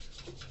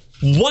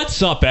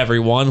What's up,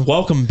 everyone?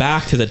 Welcome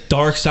back to the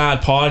Dark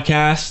Side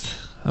Podcast.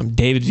 I'm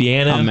David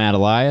Viana. I'm Matt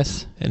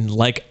Elias. And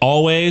like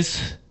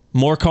always,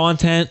 more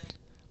content,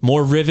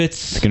 more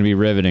rivets. It's going to be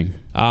riveting.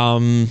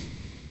 Yeah,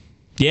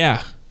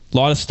 a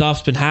lot of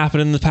stuff's been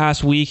happening the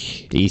past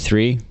week.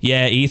 E3.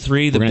 Yeah,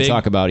 E3. We're going to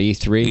talk about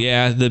E3.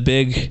 Yeah, the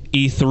big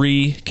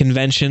E3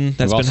 convention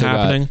that's been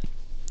happening.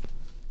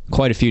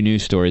 Quite a few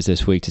news stories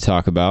this week to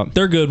talk about.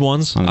 They're good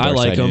ones. I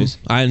like them.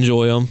 I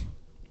enjoy them.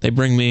 They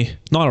bring me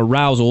not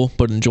arousal,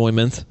 but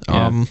enjoyment.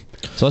 Yeah.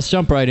 So let's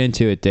jump right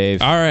into it,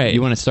 Dave. All right.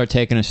 You want to start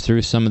taking us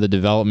through some of the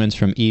developments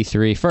from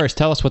E3? First,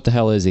 tell us what the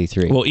hell is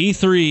E3. Well,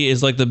 E3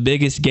 is like the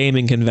biggest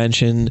gaming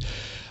convention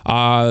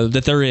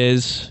that there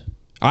is.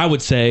 I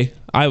would say.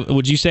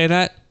 Would you say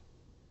that?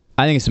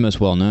 I think it's the most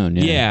well-known.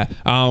 Yeah.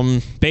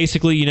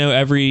 Basically,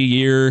 every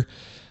year,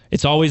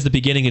 it's always the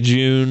beginning of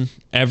June.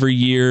 Every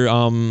year,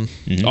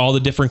 all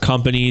the different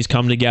companies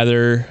come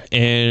together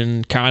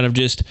and kind of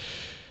just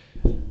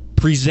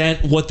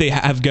present what they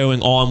have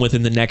going on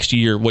within the next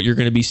year, what you're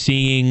going to be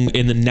seeing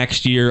in the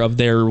next year of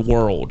their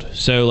world.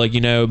 So, like,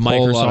 Microsoft.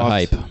 Whole lot of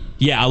hype.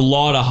 Yeah, a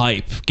lot of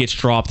hype gets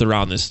dropped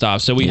around this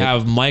stuff. So we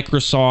have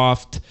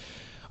Microsoft,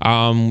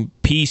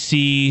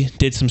 PC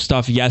did some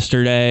stuff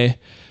yesterday.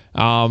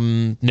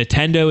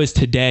 Nintendo is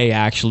today,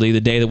 actually.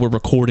 The day that we're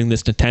recording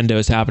this, Nintendo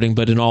is happening.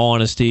 But in all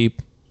honesty,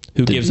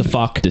 who gives a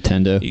fuck?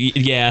 Nintendo.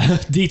 Yeah,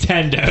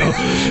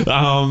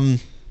 Nintendo.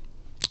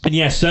 And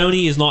yeah,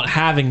 Sony is not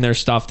having their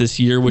stuff this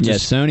year, which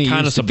is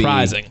kind of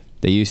surprising.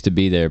 They used to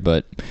be there,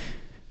 but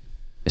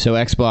so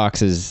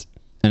Xbox is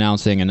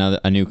announcing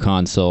a new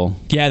console.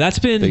 Yeah, that's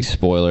been big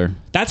spoiler.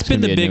 That's been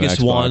the biggest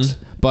one.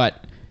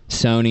 But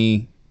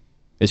Sony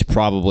is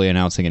probably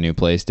announcing a new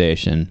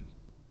PlayStation.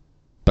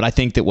 But I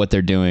think that what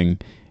they're doing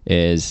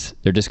is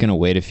they're just going to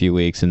wait a few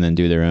weeks and then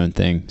do their own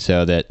thing,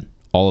 so that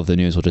all of the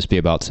news will just be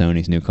about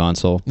Sony's new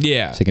console.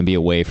 Yeah, so it can be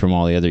away from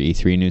all the other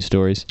E3 news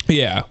stories.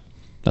 Yeah.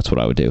 That's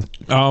what I would do.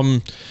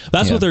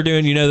 That's what they're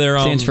doing. They're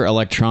stands for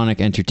Electronic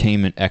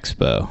Entertainment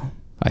Expo,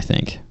 I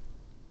think.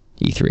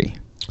 E3.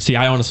 See,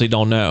 I honestly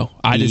don't know.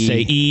 I just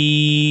say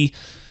E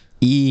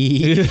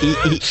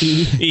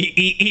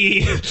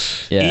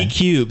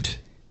cubed.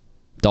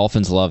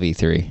 Dolphins love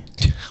E3.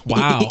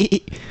 Wow.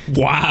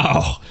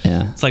 Wow.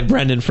 Yeah. It's like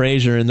Brendan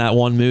Fraser in that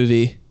one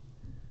movie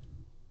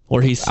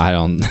where he's I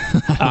don't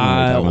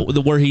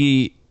where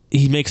he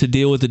makes a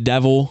deal with the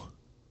devil.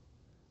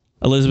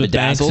 Elizabeth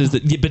Banks is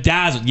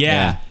Bedazzled.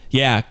 Yeah,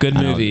 good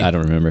movie. I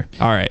don't remember.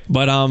 All right,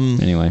 but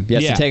anyway,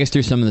 so take us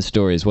through some of the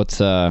stories. What's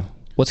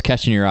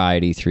catching your eye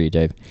at E3,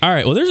 Dave? All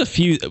right, well, there's a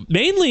few.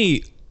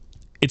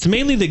 It's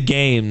mainly the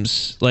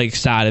games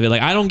side of it.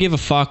 I don't give a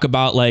fuck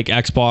about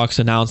Xbox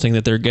announcing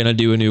that they're gonna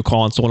do a new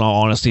console. In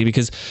all honesty,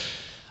 because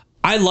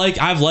I've liked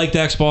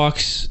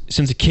Xbox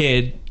since a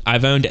kid.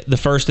 I've owned the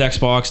first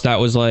Xbox. That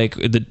was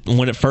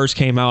when it first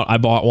came out, I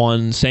bought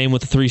one. Same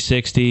with the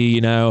 360,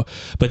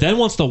 But then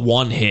once the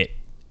One hit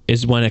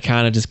is when it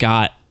kind of just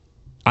got,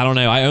 I don't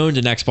know. I owned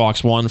an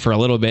Xbox One for a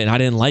little bit and I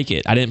didn't like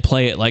it. I didn't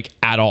play it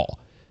at all.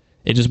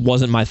 It just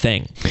wasn't my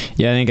thing.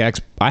 Yeah,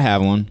 I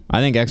have one. I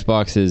think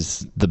Xbox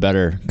is the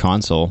better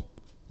console.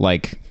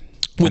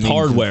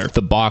 Hardware.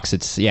 The box,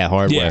 it's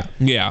hardware.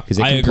 Yeah. Because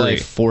it can play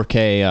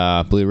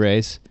 4K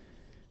Blu-rays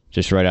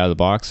just right out of the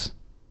box,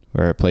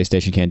 where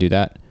PlayStation can't do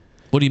that.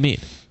 What do you mean?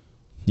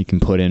 You can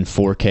put in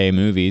 4K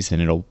movies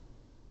and it'll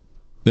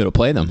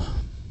play them.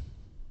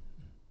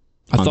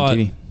 I thought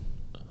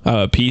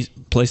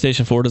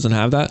PlayStation 4 doesn't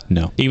have that?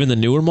 No. Even the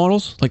newer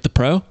models, like the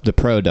Pro? The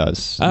Pro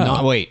does. Oh.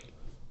 No, wait.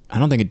 I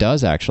don't think it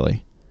does,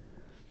 actually.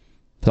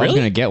 Really? I was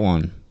going to get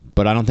one,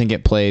 but I don't think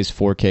it plays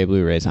 4K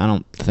Blu-rays. I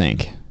don't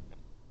think.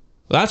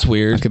 That's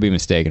weird. I could be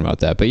mistaken about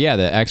that. But yeah,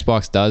 the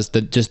Xbox does.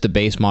 Just the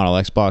base model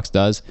Xbox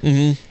does.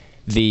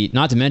 Mm-hmm.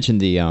 Not to mention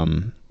the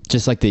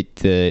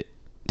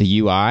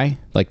UI,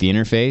 the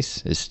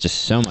interface, is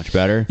just so much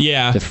better.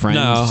 Yeah. The friends.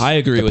 No, I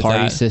agree with that. The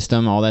party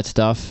system, all that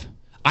stuff.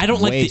 I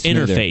don't like the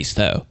interface,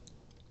 though.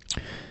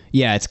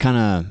 Yeah, it's kind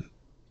of...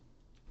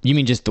 You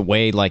mean just the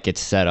way it's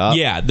set up?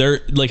 Yeah, they're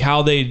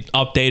how they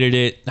updated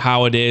it,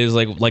 how it is,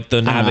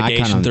 the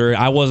navigation through it.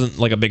 I wasn't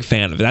a big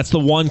fan of it. That's the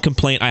one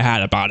complaint I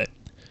had about it.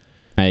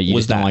 You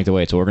just don't like the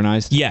way it's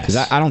organized? Yes.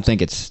 Because I don't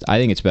think it's... I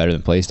think it's better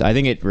than PlayStation. I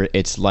think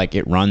it's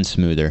it runs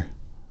smoother.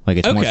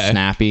 It's more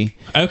snappy.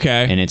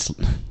 Okay. And it's...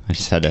 I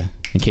just had to...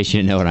 In case you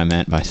didn't know what I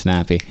meant by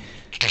snappy.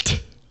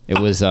 It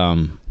was...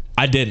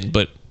 I didn't,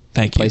 but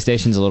thank you.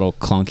 PlayStation's a little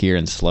clunkier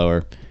and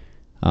slower,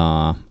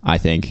 I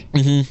think.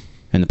 Mm-hmm.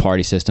 And the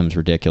party system's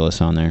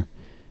ridiculous on there.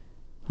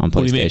 On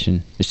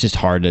PlayStation. It's just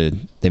hard to...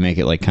 They make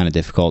it kind of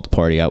difficult to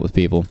party out with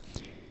people.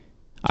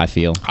 I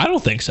feel. I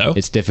don't think so.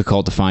 It's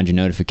difficult to find your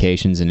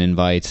notifications and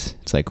invites.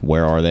 It's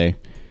where are they?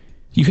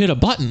 You hit a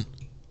button.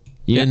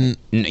 Yeah.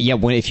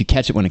 If you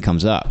catch it when it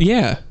comes up.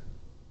 Yeah.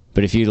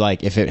 But if you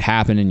if it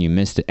happened and you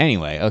missed it.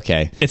 Anyway,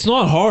 okay. It's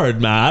not hard,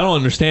 man. I don't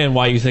understand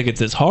why you think it's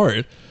this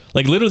hard.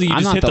 Literally, you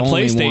just hit the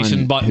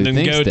PlayStation button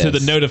and go to the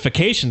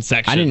notification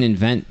section. I didn't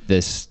invent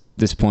this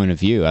this point of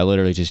view. I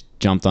literally just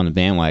jumped on the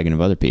bandwagon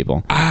of other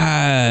people.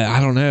 I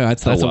don't know.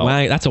 That's well.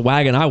 that's a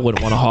wagon I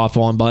wouldn't want to hop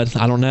on, bud.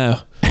 I don't know.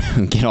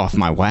 Get off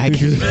my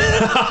wagon.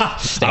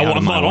 Stay out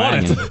of my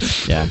wagon.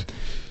 Yeah.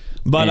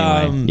 But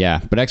anyway, yeah,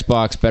 but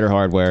Xbox better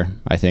hardware,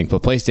 I think,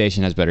 but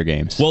PlayStation has better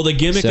games. Well, the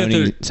gimmick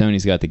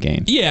Sony's got the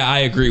games. Yeah, I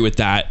agree with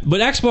that.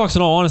 But Xbox,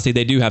 in all honesty,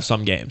 they do have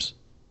some games.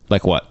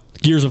 Like what?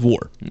 Gears of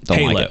War,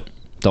 Halo. Like it.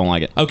 Don't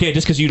like it. Okay,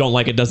 just because you don't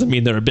like it doesn't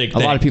mean they're a big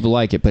thing. A lot of people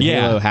like it, but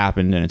Yeah. Halo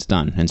happened and it's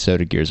done, and so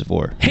did Gears of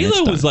War.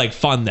 Halo was like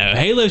fun though.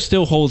 Halo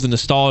still holds a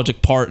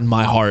nostalgic part in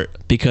my heart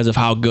because of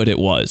how good it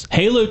was.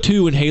 Halo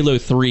 2 and Halo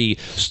 3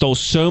 stole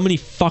so many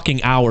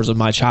fucking hours of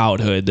my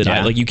childhood that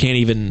I can't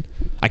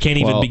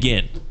even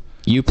begin.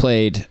 You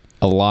played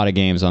a lot of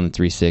games on the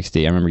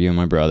 360. I remember you and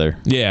my brother.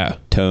 Yeah.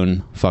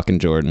 Tone fucking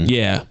Jordan.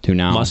 Yeah. Who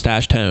now?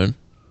 Mustache Tone.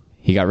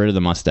 He got rid of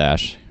the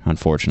mustache,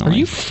 unfortunately. Are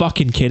you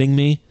fucking kidding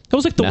me? That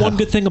was like the one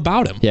good thing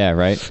about him. Yeah,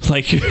 right?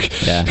 Like,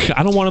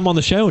 I don't want him on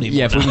the show anymore.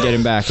 Yeah, if we can get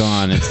him back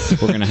on,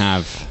 we're going to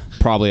have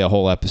probably a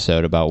whole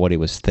episode about what he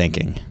was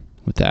thinking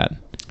with that.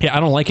 Yeah, I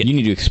don't like it. You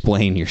need to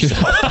explain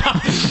yourself.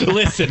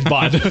 Listen,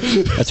 bud.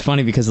 That's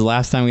funny because the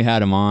last time we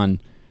had him on,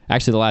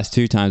 actually the last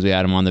 2 times we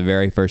had him on, the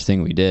very first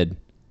thing we did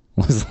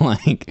was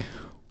like,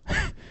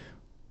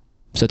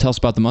 so tell us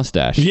about the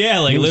mustache. Yeah,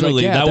 like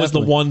literally, that was the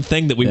definitely. one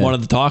thing that we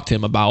wanted to talk to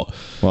him about.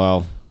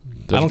 Well,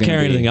 I don't care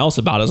anything else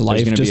about his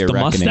life, just the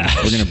mustache.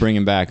 We're going to bring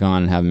him back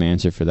on and have him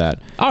answer for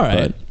that. All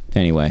right. But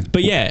anyway.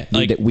 But yeah,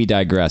 like we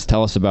digress.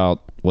 Tell us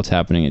about what's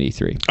happening at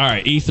E3. All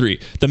right,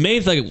 E3. The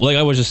main thing, like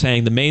I was just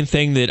saying, the main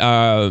thing that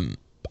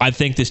I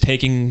think is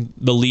taking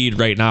the lead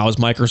right now is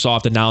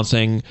Microsoft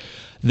announcing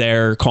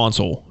their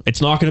console. It's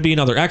not going to be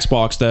another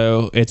Xbox,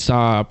 though. It's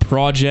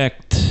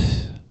Project...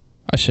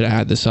 I should have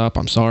had this up.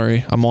 I'm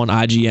sorry. I'm on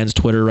IGN's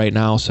Twitter right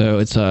now, so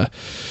it's a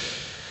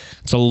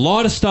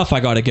lot of stuff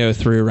I got to go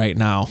through right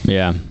now.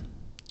 Yeah.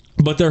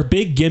 But their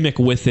big gimmick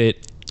with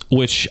it,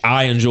 which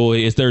I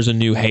enjoy, is there's a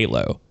new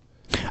Halo.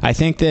 I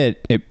think that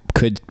it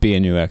could be a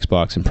new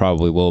Xbox and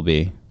probably will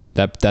be.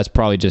 That's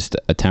probably just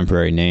a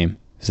temporary name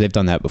because they've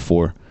done that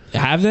before.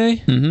 Have they?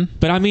 Mm-hmm.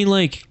 But I mean,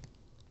 like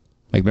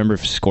remember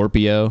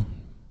Scorpio?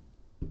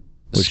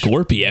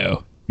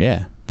 Scorpio.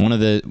 Yeah, one of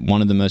the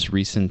most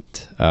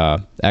recent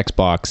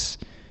Xbox,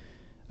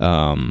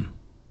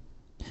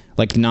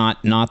 like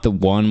not the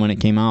one when it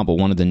came out, but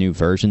one of the new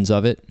versions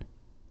of it,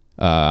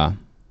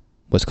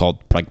 was called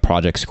like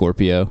Project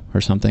Scorpio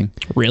or something.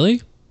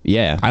 Really?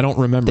 Yeah, I don't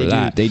remember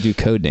that. They do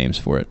code names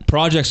for it.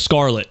 Project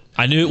Scarlet.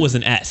 I knew it was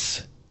an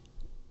S.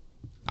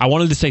 I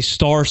wanted to say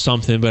Star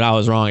something, but I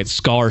was wrong. It's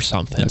Scar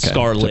something. Okay.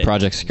 Scarlet. So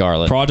Project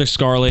Scarlet. Project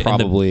Scarlet.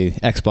 Probably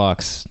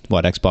Xbox.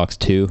 What, Xbox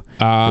 2?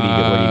 Where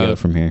do you go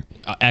from here?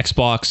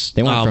 Xbox.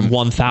 They went from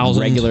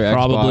 1000 regular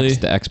probably.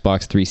 Xbox to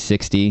Xbox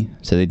 360.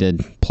 So they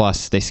did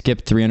plus. They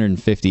skipped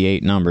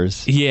 358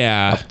 numbers.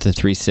 Yeah. Up to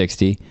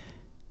 360.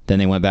 Then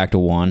they went back to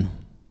 1.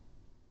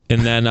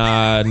 And then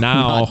now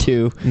Not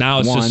 2. Now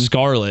it's 1. just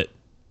Scarlet.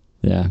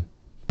 Yeah.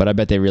 But I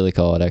bet they really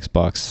call it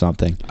Xbox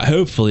something.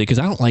 Hopefully, because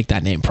I don't like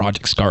that name,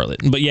 Project Scarlet.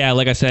 But yeah,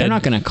 like I said, They're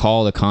not going to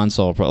call the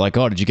console like,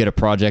 oh, did you get a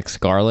Project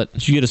Scarlet?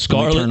 Did you get a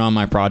Scarlet? Let me turn on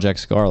my Project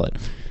Scarlet.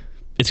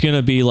 It's going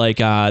to be like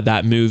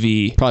that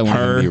movie. Probably want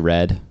to be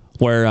red.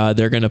 Where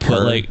they're going to put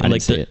I didn't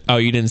see it. Oh,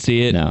 you didn't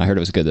see it? No, I heard it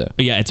was good though.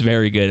 Yeah, it's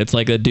very good. It's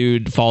like a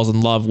dude falls in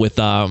love with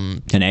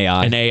an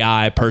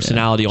AI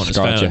personality on his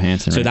Scarlett phone.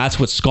 Johansson, so right? That's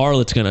what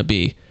Scarlet's going to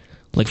be.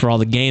 Like for all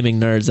the gaming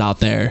nerds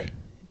out there.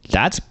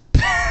 That's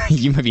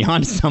you might be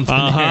onto something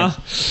there.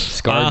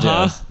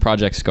 ScarJo.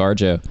 Project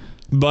ScarJo.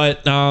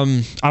 But I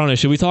don't know.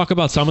 Should we talk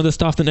about some of the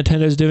stuff that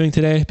Nintendo's doing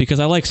today? Because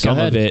I like some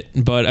of it.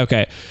 But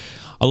okay.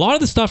 A lot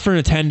of the stuff for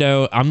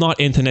Nintendo, I'm not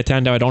into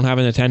Nintendo. I don't have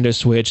a Nintendo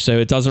Switch, so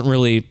it doesn't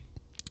really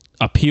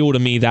appeal to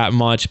me that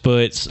much,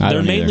 but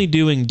they're mainly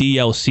doing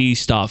DLC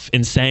stuff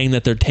and saying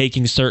that they're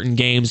taking certain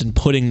games and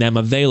putting them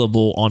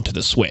available onto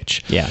the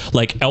Switch. Yeah.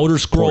 Like Elder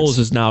Scrolls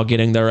is now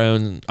getting their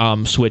own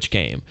Switch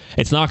game.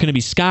 It's not going to be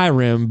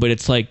Skyrim, but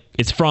it's like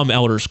it's from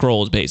Elder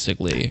Scrolls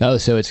basically. Oh,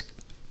 so it's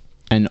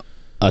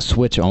a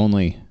Switch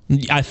only.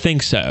 I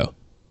think so.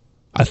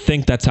 I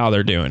think that's how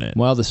they're doing it.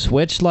 Well, the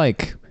Switch,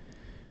 like,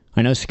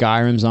 I know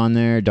Skyrim's on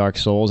there, Dark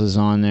Souls is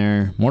on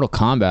there, Mortal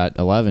Kombat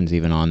 11's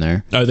even on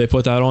there. Oh, they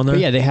put that on there?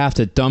 But yeah, they have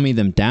to dummy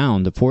them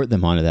down to port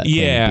them onto that thing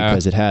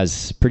because it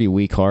has pretty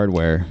weak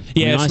hardware.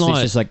 Yeah, I mean, honestly, not,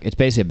 it's just like, it's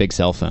basically a big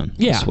cell phone.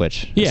 Yeah.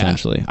 Switch, Yeah.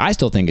 essentially. I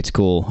still think it's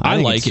cool. I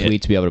think like it's it.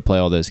 sweet to be able to play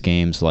all those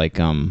games like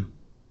on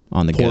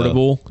the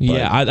portable. go.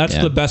 Yeah, that's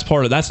the best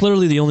part of it. That's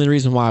literally the only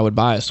reason why I would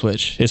buy a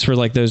Switch. It's for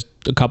like those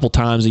a couple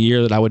times a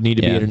year that I would need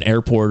to be at an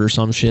airport or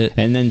some shit.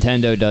 And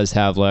Nintendo does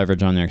have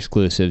leverage on their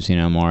exclusives,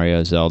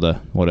 Mario,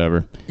 Zelda,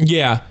 whatever.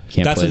 Yeah,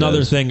 that's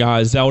another thing,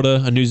 guys.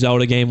 A new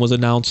Zelda game was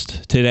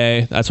announced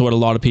today. That's what a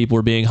lot of people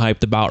are being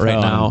hyped about right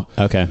now.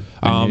 Okay,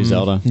 new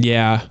Zelda.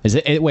 Yeah. Is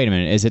it? Wait a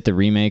minute. Is it the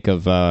remake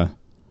of? Weren't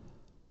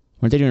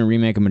they doing a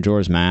remake of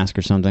Majora's Mask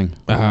or something?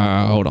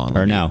 Hold on.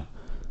 Or no,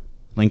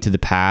 Link to the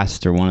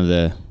Past or one of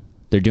the.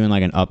 They're doing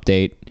like an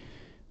update,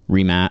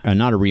 not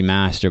a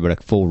remaster, but a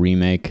full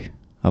remake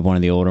of one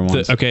of the older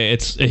ones. Okay,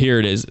 here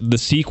it is. The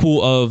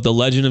sequel of The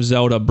Legend of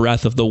Zelda: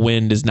 Breath of the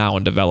Wind is now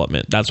in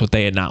development. That's what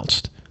they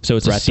announced. So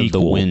it's Breath a sequel. of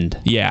the Wind.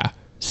 Yeah.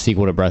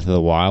 Sequel to Breath of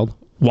the Wild.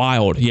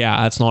 Wild.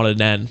 Yeah, that's not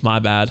an N. My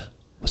bad.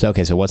 So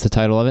okay, so what's the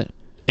title of it?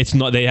 It's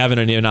not. They haven't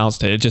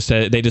announced it. It just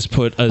said they just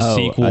put a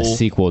sequel. A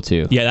sequel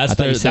to. Yeah, that's what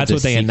they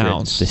secret,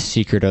 announced. The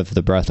secret of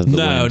the Breath of the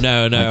Wind.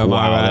 No. Like,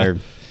 wow,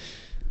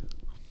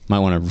 might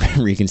want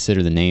to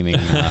reconsider the naming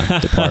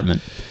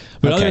department.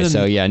 But okay,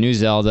 so yeah, new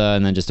Zelda,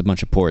 and then just a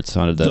bunch of ports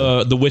onto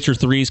the Witcher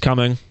 3 is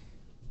coming.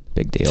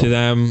 Big deal To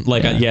them.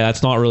 Like, yeah,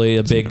 that's not really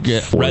a big.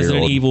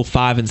 Resident Evil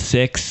 5 and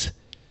 6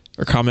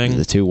 are coming.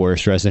 The two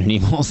worst Resident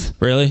Evils.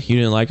 Really? You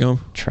didn't like them?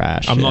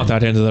 Trash. I'm not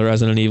that into the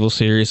Resident Evil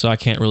series, so I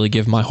can't really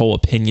give my whole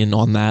opinion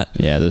on that.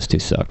 Yeah, those two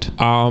sucked.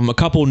 A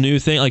couple new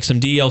things, like some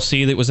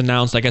DLC that was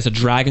announced. I guess a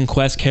Dragon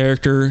Quest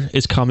character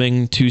is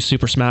coming to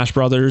Super Smash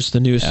Brothers, the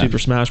newest Super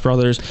Smash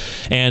Brothers,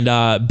 and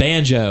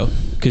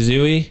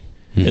Banjo-Kazooie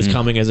is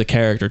coming as a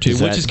character too,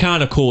 which is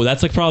kind of cool.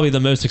 That's like probably the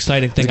most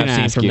exciting thing I've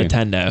seen from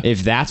Nintendo.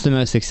 If that's the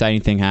most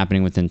exciting thing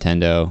happening with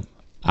Nintendo,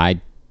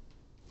 I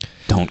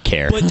don't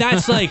care. But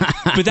that's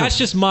but that's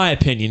just my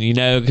opinion, you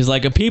know, because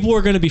like people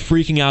are going to be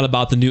freaking out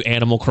about the new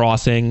Animal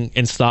Crossing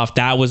and stuff.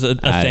 That was a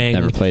thing. I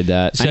never played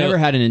that. So, I never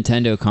had a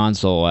Nintendo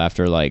console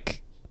after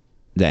like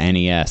the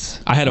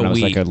NES. I had a Wii. I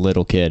was like a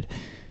little kid.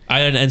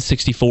 I had an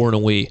N64 and a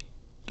Wii.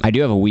 I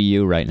do have a Wii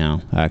U right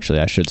now, actually,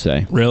 I should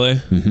say. Really?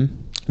 Mm-hmm.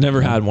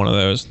 Never had one of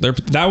those.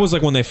 That was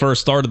like when they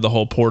first started the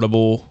whole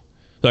portable.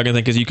 Like I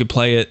think because you could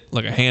play it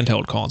like a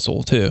handheld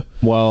console too.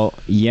 Well,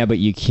 yeah, but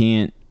you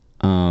can't.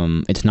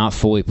 It's not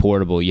fully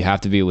portable. You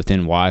have to be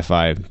within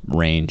Wi-Fi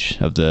range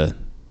of the.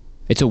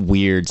 It's a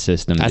weird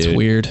system. That's dude.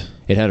 Weird.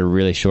 It had a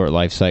really short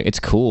life cycle. It's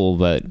cool,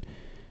 but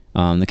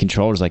the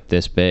controller's like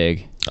this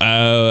big.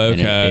 Oh,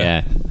 okay.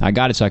 Yeah, I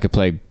got it so I could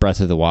play Breath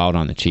of the Wild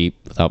on the cheap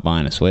without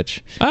buying a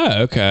Switch.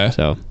 Oh, okay.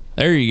 So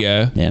there you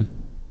go. Yeah,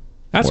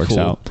 that's works cool.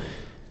 Out.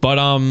 But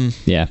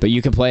yeah, but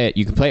you can play it.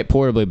 You can play it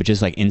portably, but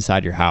just like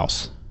inside your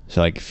house. So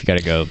like if you got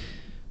to go,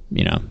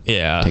 you know,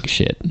 take a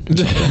shit,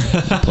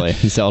 play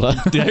Zelda.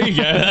 There you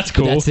go. That's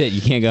cool. But that's it.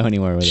 You can't go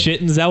anywhere with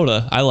shit and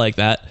Zelda. I like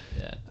that.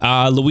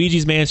 Yeah.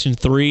 Luigi's Mansion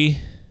 3,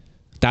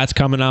 that's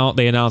coming out.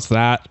 They announced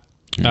that.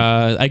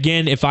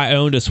 Again, if I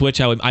owned a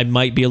Switch, I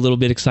might be a little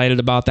bit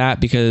excited about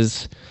that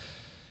because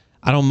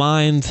I don't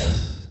mind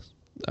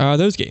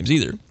those games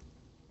either.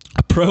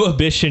 A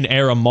Prohibition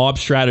era mob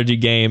strategy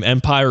game,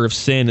 Empire of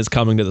Sin, is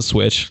coming to the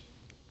Switch.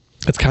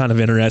 It's kind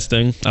of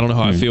interesting. I don't know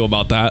how I feel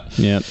about that.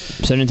 Yeah.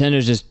 So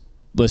Nintendo's just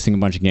listing a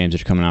bunch of games that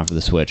are coming out for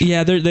the Switch.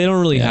 Yeah, they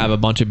don't really have a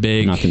bunch of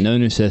big... No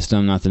new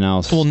system, nothing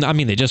else. Well, I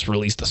mean, they just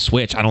released the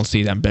Switch. I don't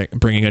see them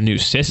bringing a new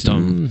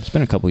system. It's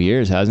been a couple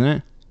years, hasn't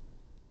it?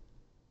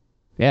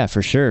 Yeah,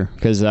 for sure.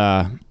 Because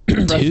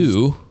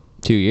 2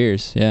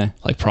 years, yeah.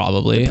 Like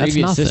probably. The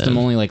previous system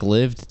only like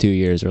lived 2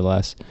 years or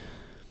less.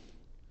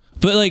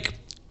 But like...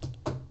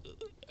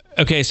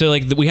 Okay, so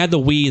like we had the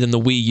Wii, then the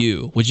Wii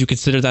U. Would you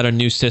consider that a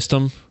new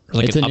system? Or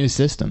like it's a new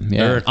system,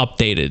 yeah. Or an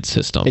updated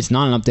system? It's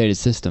not an updated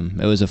system.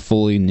 It was a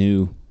fully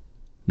new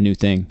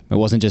thing. It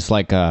wasn't just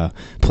like a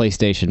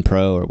PlayStation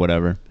Pro or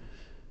whatever.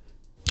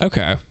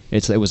 Okay.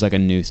 It was like a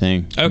new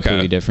thing. Okay.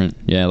 Completely different.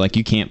 Yeah, like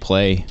you can't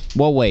play...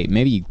 Well, wait,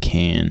 maybe you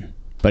can.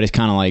 But it's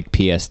kind of like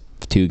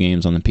PS2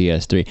 games on the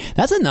PS3.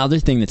 That's another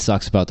thing that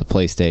sucks about the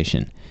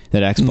PlayStation.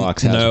 That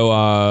Xbox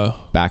has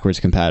backwards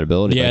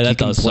compatibility. Yeah, like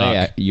that does suck. You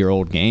can play your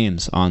old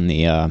games on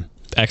the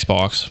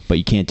Xbox, but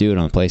you can't do it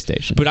on the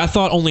PlayStation. But I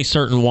thought only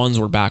certain ones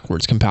were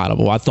backwards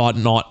compatible. I thought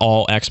not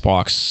all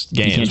Xbox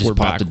games you can't just were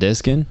pop the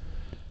disc in.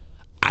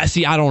 I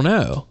don't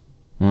know.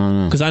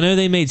 Because I know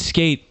they made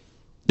Skate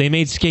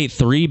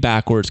 3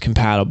 backwards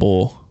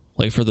compatible,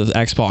 like for the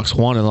Xbox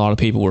One, and a lot of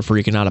people were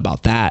freaking out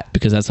about that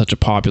because that's such a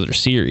popular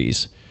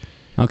series.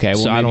 Okay,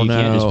 well, so maybe I don't know.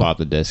 You can't just pop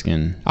the disc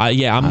in.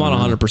 Yeah, I'm not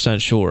 100%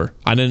 sure.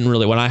 I didn't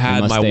really... When I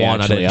had my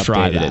one, I didn't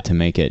try that. It to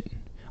make it...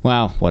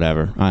 Well,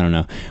 whatever. I don't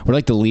know. We're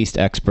like the least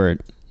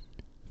expert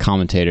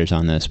commentators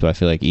on this, but I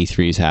feel like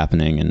E3 is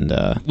happening, and...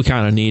 we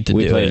kind of need to do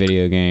it. We play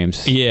video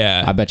games.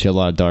 Yeah. I bet you a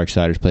lot of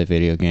Darksiders play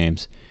video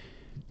games.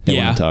 They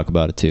want to talk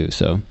about it, too,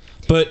 so...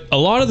 But a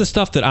lot of the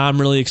stuff that I'm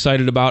really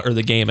excited about are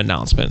the game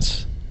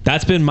announcements.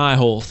 That's been my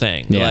whole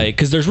thing. Yeah. Like,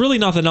 because there's really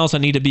nothing else I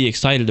need to be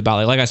excited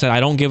about. Like I said, I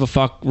don't give a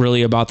fuck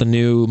really about the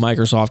new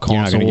Microsoft console.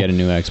 You're not going to get a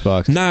new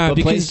Xbox. Nah, but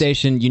because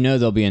PlayStation, you know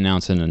they'll be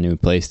announcing a new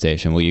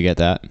PlayStation. Will you get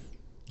that?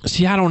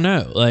 See, I don't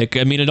know. Like,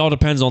 I mean, it all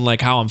depends on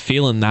like how I'm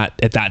feeling that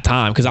at that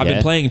time. Because I've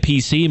been playing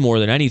PC more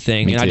than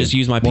anything, and I just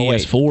use my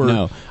PS4.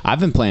 No, I've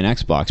been playing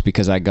Xbox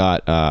because I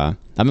got. I've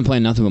been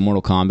playing nothing but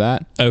Mortal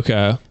Kombat.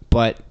 Okay.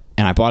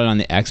 And I bought it on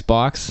the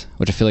Xbox,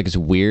 which I feel like is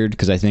weird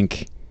because I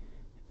think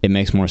it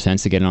makes more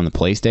sense to get it on the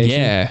PlayStation.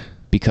 Yeah.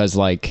 Because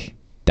like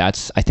I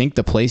think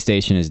the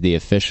PlayStation is the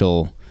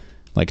official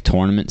like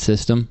tournament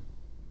system.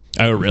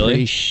 Oh, really? I'm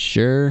pretty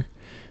sure.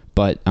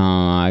 But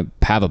I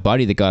have a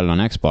buddy that got it on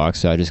Xbox,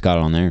 so I just got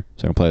it on there,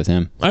 so I can play with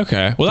him.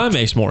 Okay, well that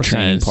makes more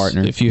sense.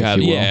 Partner, if you have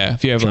a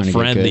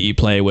friend that you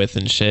play with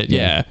and shit.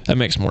 Yeah, that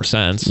makes more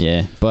sense.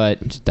 Yeah,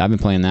 but I've been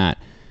playing that.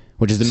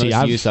 which is the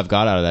most use I've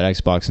got out of that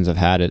Xbox since I've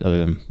had it, other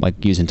than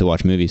like using to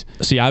watch movies.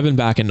 See, I've been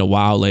back into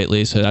WoW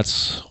lately, so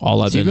that's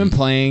all I've been. You've been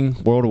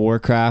playing World of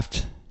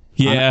Warcraft,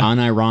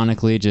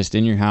 unironically, just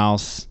in your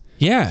house.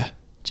 Yeah.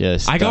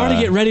 I gotta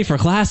get ready for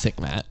Classic,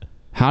 Matt.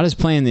 How does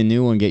playing the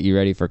new one get you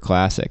ready for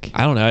Classic?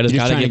 I don't know. I just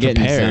gotta get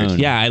prepared.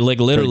 Yeah, I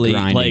literally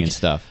grinding and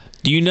stuff.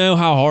 Do you know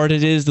how hard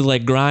it is to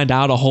like grind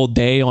out a whole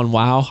day on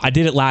WoW? I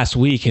did it last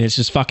week, and it's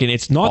just fucking.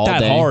 It's not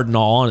that hard, in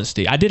all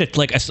honesty. I did it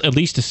like at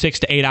least a 6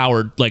 to 8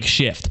 hour like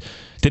shift.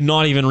 Did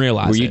not even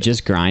realize. Were you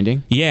just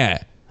grinding?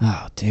 Yeah.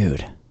 Oh,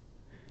 dude.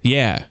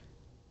 Yeah.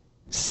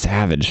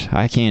 Savage.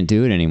 I can't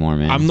do it anymore,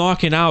 man. I'm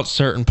knocking out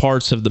certain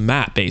parts of the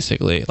map,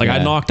 basically. Like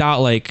I knocked out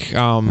like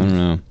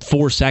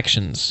 4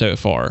 sections so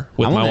far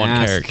with my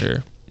one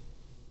character.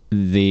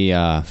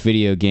 The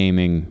video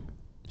gaming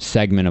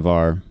segment of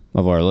our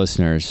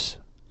listeners,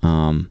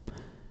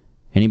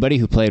 anybody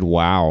who played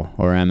WoW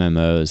or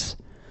MMOs,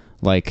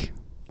 like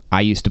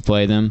I used to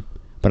play them,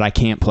 but I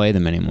can't play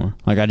them anymore.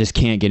 Like I just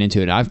can't get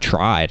into it. I've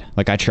tried.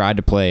 Like I tried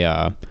to play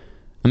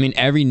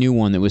every new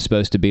one that was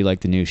supposed to be like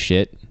the new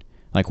shit,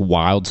 like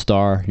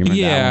WildStar. You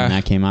remember that one when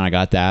that came out? I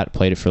got that,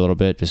 played it for a little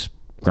bit, just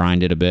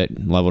grinded a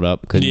bit, leveled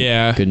up.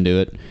 Couldn't do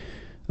it.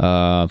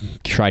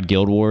 Tried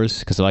Guild Wars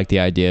because I like the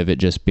idea of it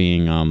just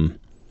being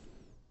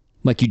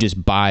like you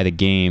just buy the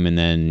game and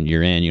then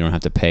you're in. You don't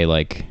have to pay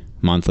like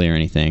monthly or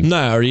anything.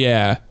 No,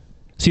 yeah.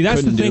 See,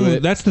 that's the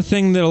thing. That's the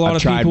thing that a lot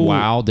of people. I've tried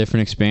WoW,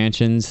 different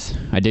expansions.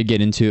 I did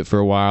get into it for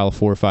a while,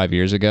 4 or 5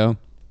 years ago.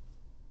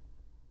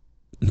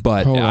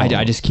 But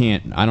I just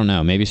can't. I don't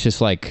know. Maybe it's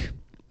just like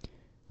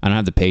I don't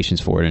have the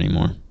patience for it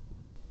anymore.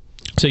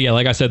 So yeah,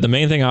 like I said, the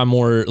main thing I'm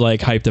more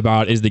like hyped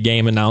about is the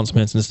game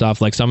announcements and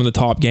stuff. Like some of the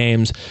top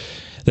games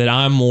that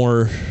I'm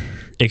more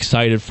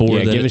excited for.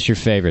 Yeah, give us your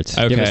favorites.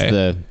 Okay. Give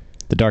us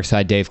the Dark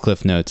Side Dave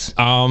Cliff Notes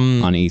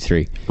on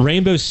E3.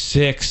 Rainbow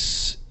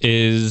Six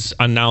is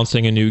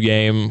announcing a new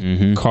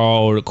game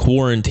called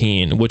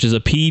Quarantine, which is a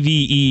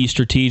PvE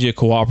strategic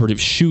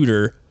cooperative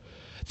shooter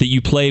that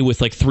you play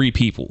with like 3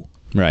 people.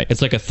 Right.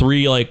 It's like a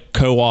 3 like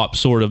co-op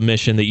sort of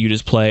mission that you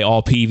just play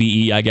all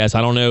PvE, I guess.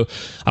 I don't know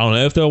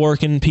if they'll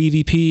work in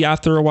PvP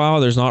after a while.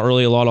 There's not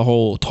really a lot of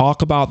whole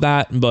talk about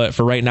that, but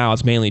for right now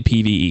it's mainly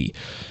PvE.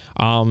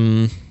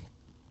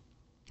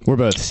 We're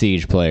both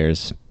Siege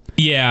players.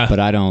 Yeah.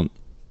 But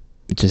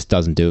it just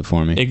doesn't do it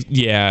for me.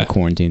 The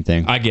quarantine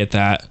thing. I get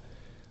that.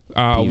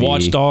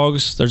 Watch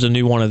Dogs, there's a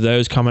new one of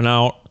those coming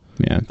out.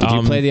 Yeah. Did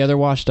you play the other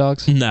Watch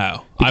Dogs?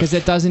 No. Because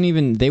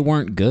they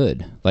weren't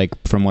good. Like,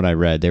 from what I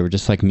read, they were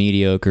just like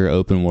mediocre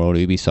open world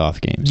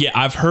Ubisoft games. Yeah,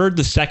 I've heard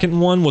the second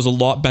one was a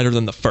lot better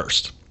than the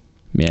first.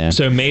 Yeah.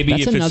 So maybe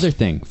that's another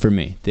thing for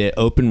me. The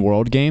open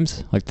world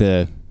games, like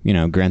the,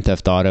 Grand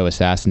Theft Auto,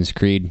 Assassin's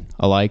Creed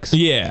alikes.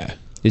 Yeah.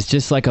 It's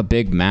just like a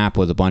big map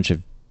with a bunch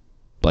of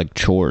like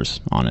chores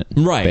on it.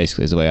 Right.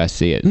 Basically is the way I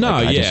see it. No,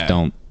 I just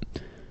don't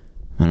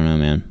know,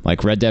 man.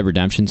 Like Red Dead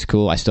Redemption's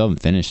cool. I still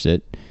haven't finished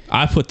it.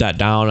 I put that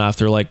down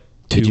after like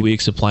 2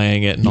 weeks of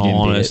playing it. In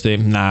all honesty,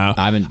 no.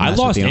 I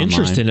lost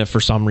interest in it for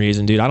some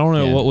reason, dude. I don't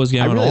know what was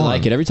going on. I really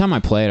like it. Every time I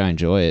play it, I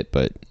enjoy it,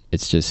 but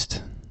it's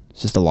just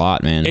a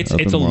lot, man. It's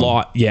a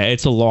lot. Yeah,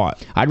 it's a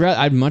lot.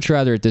 I'd much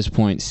rather at this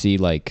point see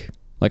like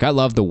I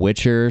love The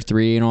Witcher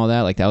 3 and all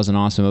that. Like that was an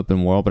awesome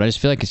open world, but I just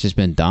feel like it's just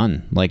been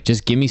done. Like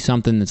just give me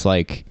something that's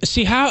like.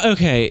 See how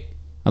okay.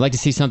 I'd like to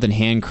see something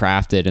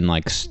handcrafted and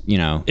like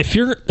If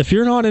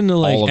you're not into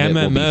like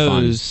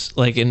MMOs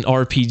like in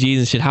RPGs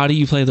and shit, how do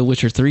you play The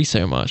Witcher 3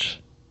 so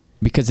much?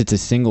 Because it's a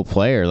single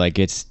player. Like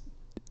it's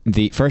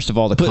first of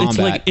all the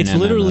combat in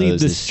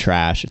MMOs is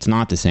trash. It's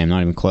not the same,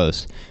 not even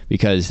close.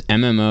 Because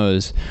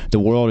MMOs, the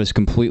world is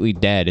completely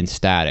dead and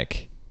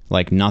static.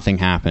 Like nothing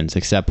happens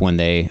except when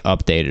they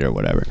update it or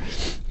whatever.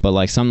 But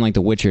like something like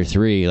The Witcher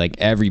 3, like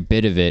every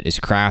bit of it is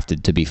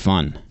crafted to be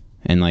fun.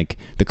 And like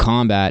the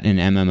combat in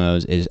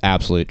MMOs is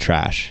absolute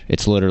trash.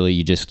 It's literally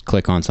you just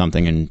click on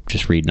something and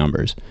just read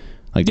numbers.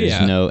 Like there's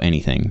no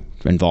anything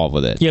involved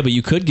with it. Yeah, but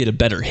you could get a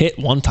better hit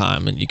one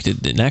time and you could do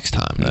it the next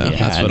time. Though. Yeah,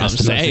 that's what I'm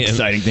saying. Most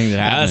exciting thing that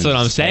happened. That's what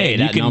I'm saying.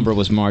 Hey, that number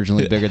was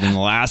marginally bigger than the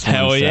last one.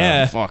 Hell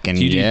yeah! Fucking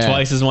you do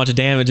twice as much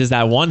damage as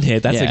that one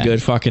hit. That's a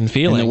good fucking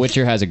feeling. And The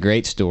Witcher has a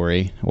great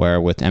story where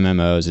with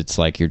MMOs it's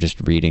like you're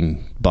just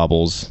reading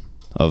bubbles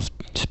of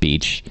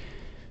speech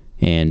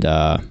and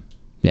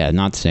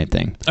not the same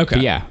thing. Okay.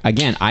 But yeah,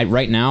 again,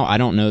 right now I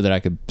don't know that I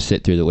could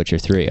sit through The Witcher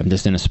 3. I'm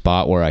just in a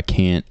spot where I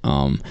can't.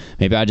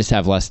 Maybe I just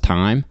have less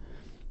time.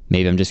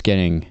 Maybe I'm just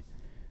getting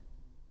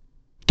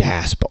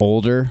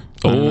older.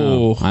 I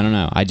don't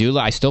know.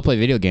 I still play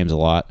video games a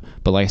lot,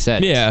 but like I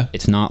said,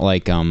 it's not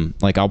like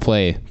I'll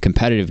play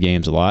competitive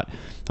games a lot.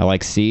 I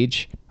like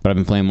Siege, but I've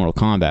been playing Mortal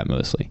Kombat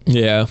mostly.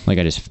 Yeah. Like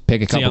I just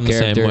pick a couple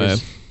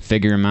characters,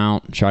 figure them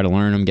out, try to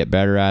learn them, get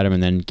better at them,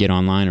 and then get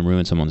online and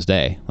ruin someone's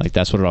day. Like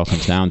that's what it all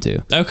comes down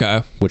to.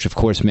 Okay. Which of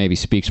course maybe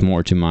speaks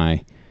more to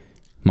my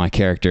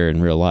character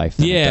in real life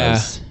than it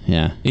does.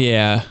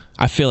 Yeah.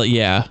 I feel it,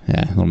 yeah.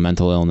 Yeah, a little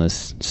mental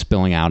illness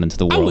spilling out into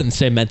the world. I wouldn't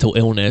say mental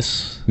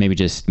illness. Maybe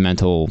just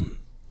mental...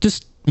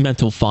 Just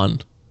mental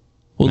fun.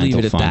 We'll leave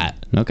it at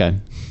that. Okay.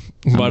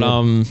 But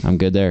I'm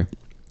good there.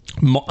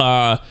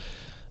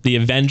 The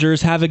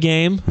Avengers have a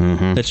game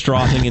that's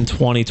dropping in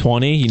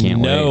 2020. You Can't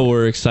know wait.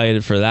 we're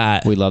excited for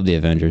that. We love the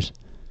Avengers.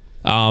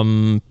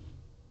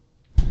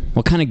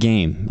 What kind of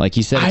game? Like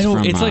you said, it's I don't.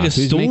 from, It's like a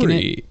who's making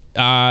story.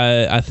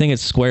 I think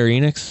it's Square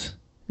Enix.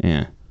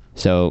 Yeah.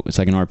 So it's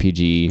like an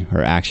RPG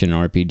or action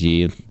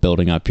RPG,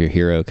 building up your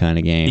hero kind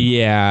of game.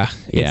 Yeah.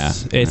 Yeah.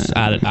 It's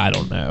I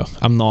don't know.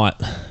 I'm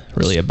not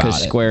really about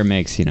Because it. Square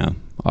makes,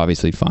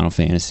 obviously Final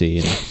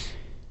Fantasy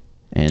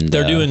and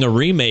They're doing a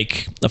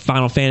remake of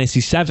Final Fantasy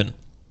VII.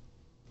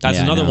 That's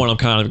Yeah, I another know. one I'm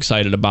kind of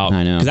excited about.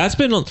 I know. Because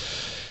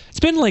it's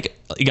been like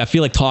I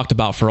feel like talked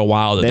about for a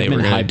while that They've they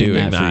were been going to hyping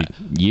doing that that.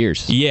 for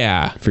years.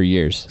 Yeah. For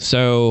years.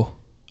 So,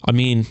 I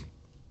mean,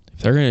 if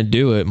they're going to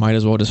do it, might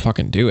as well just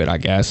fucking do it, I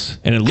guess.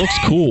 And it looks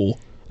cool.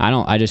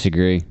 I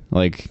disagree.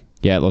 Like,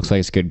 yeah, it looks like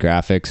it's good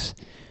graphics.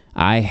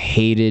 I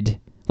hated,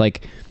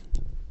 like,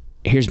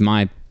 here's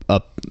my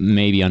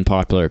maybe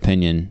unpopular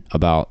opinion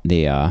about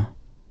the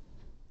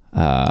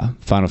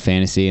Final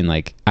Fantasy. And,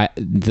 like,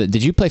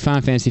 did you play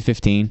Final Fantasy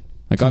 15?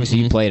 Like, obviously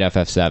you played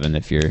FF7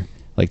 if you're,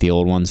 like, the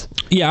old ones.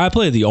 Yeah, I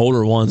played the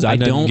older ones. I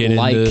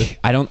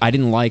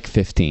didn't like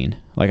 15.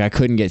 Like, I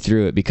couldn't get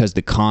through it because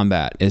the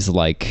combat is,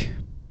 like,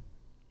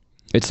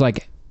 it's,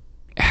 like,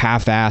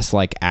 half-ass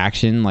like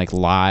action, like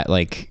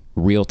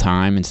real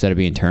time instead of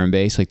being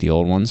turn-based like the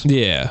old ones.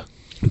 Yeah.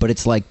 But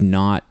it's like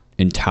not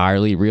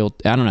entirely real.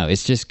 I don't know.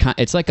 It's just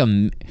it's like a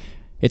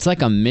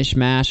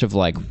mishmash of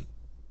like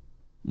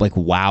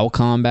WoW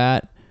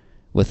combat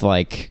with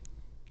like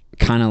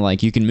kind of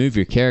like you can move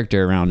your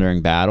character around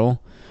during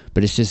battle,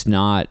 but it's just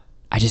not.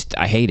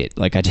 I hate it.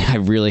 Like I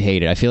really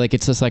hate it. I feel like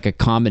it's just like a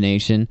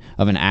combination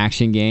of an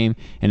action game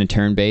and a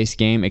turn-based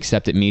game,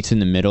 except it meets in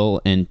the middle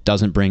and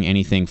doesn't bring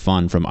anything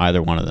fun from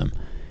either one of them.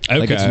 Okay.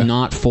 Like it's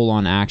not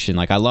full-on action.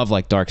 Like I love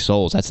like Dark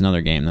Souls. That's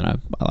another game that I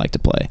like to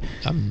play.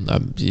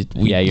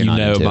 You're not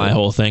into my it.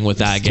 whole thing with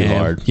that It's too game.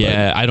 hard,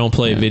 Yeah, I don't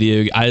play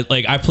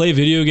I play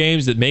video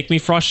games that make me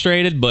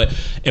frustrated, but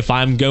if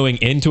I'm going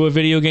into a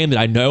video game that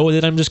I know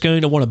that I'm just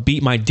going to want to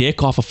beat my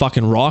dick off a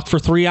fucking rock for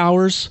 3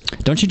 hours.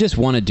 Don't you just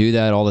want to do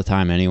that all the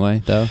time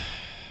anyway, though?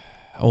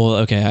 Well,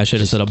 okay, I should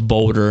have said a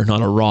boulder,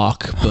 not a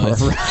rock, but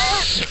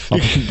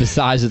The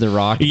size of the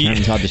rock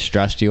determines how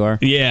distressed you are.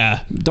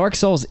 yeah, Dark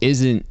Souls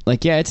isn't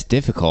like it's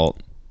difficult,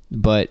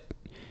 but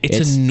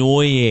it's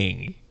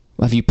annoying.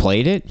 Have you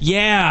played it?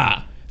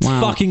 Yeah. It's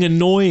Wow. fucking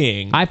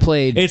annoying. I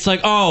played. It's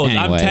like, I'm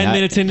Anyway, 10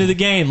 minutes into the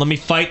game. Let me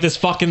fight this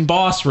fucking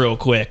boss real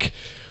quick.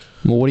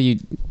 Well, what do you?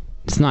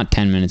 It's not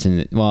 10 minutes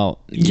in.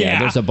 Yeah.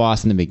 There's a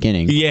boss in the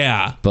beginning.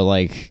 Yeah. But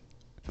like,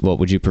 what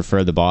would you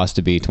prefer the boss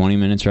to be? 20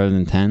 minutes rather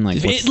than 10?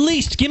 Like, At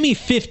least give me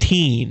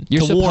 15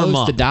 you're to warm supposed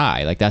up. to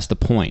die. Like that's the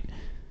point.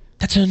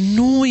 That's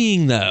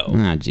annoying, though.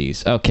 Ah,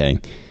 jeez. Okay.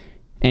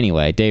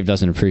 Anyway, Dave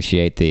doesn't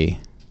appreciate the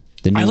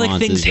I nuances. like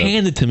things of,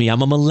 handed to me.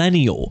 I'm a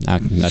millennial.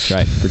 That's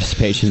right.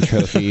 Participation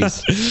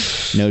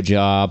trophies. No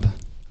job.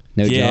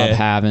 No Yeah. job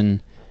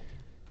having.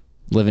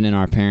 Living in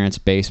our parents'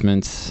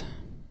 basements.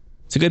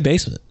 It's a good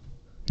basement.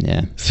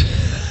 Yeah.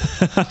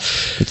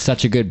 It's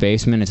such a good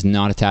basement. It's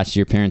not attached to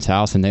your parents'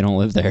 house, and they don't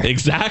live there.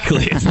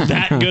 Exactly. It's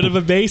that good of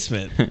a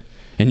basement.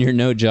 And you're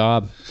no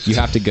job. You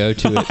have to go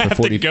to it I for have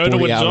 40, to go to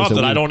 40 a hours job a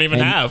that I week. don't even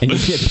have. And you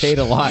get paid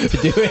a lot to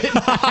do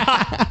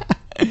it.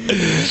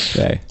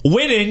 Okay.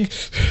 Winning.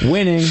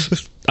 Winning.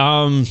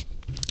 New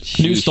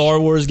Sheesh. Star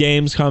Wars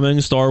games coming.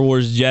 Star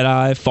Wars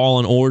Jedi,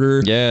 Fallen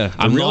Order. Yeah.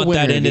 The I'm real not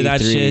winner that of into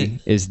that E3 shit.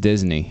 Is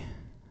Disney.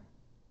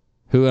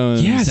 Who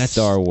owns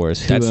Star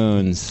Wars? Who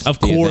owns Of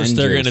the course,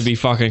 they're going Avengers? to be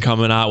fucking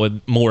coming out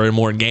with more and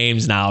more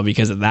games now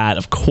because of that.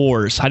 Of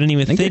course. I didn't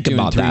even I think think they're doing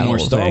about 3 that more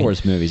whole Star thing.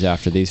 Wars movies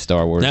after these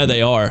Star Wars. No,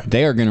 they are.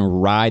 They are going to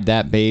ride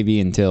that baby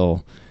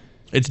until.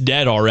 It's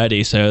dead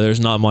already, so there's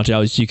not much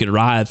else you could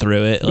ride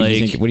through it. What do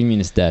you mean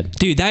it's dead?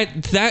 Dude,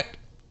 that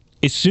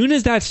as soon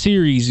as that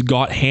series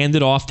got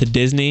handed off to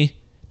Disney,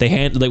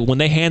 when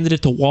they handed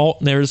it to Walt,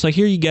 and they were just like,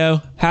 "Here you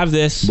go, have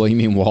this." Well, you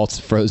mean Walt's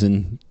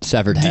frozen,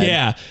 severed head?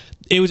 Yeah,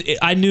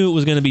 I knew it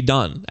was going to be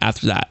done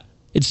after that.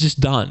 It's just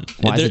done.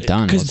 Why is it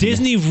done? Because What's the-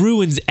 Disney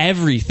ruins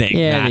everything.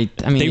 Yeah, Matt.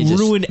 they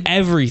ruin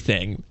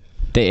everything.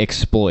 They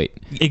exploit.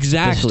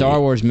 Exactly. The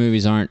Star Wars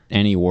movies aren't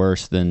any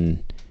worse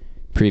than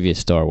previous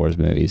Star Wars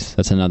movies.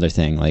 That's another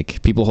thing.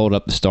 Like people hold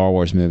up the Star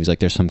Wars movies like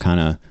there's some kind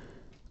of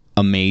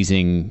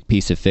amazing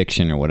piece of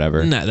fiction or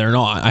whatever. No, they're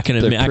not. I can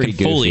They're admit. I can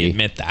pretty fully goofy.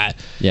 admit that.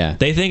 Yeah.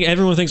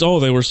 Everyone thinks, oh,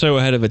 they were so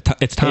ahead of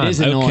its time. It is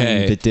annoying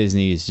Okay. that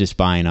Disney is just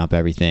buying up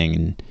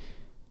everything,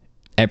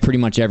 and pretty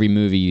much every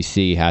movie you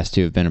see has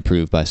to have been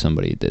approved by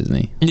somebody at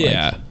Disney.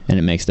 Yeah. And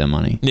it makes them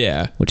money.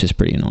 Yeah. Which is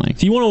pretty annoying.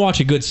 If you want to watch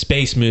a good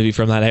space movie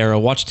from that era,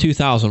 watch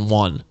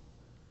 2001.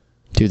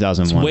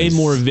 2001. Way is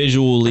more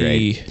visually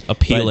great.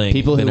 appealing. But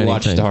people who than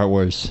watch anything. Star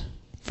Wars,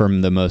 for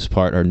the most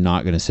part, are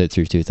not going to sit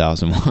through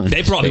 2001.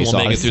 They probably Space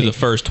won't make it through Odyssey. the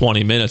first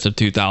 20 minutes of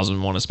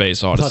 2001: A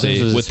Space I thought this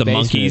Odyssey was a with the space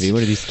monkeys. movie.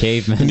 What are these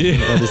cavemen?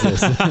 What is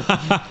this?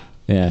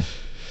 Yeah.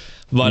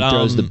 But He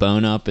throws the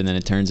bone up and then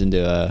it turns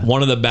into a.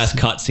 one of the best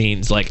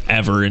cutscenes like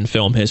ever in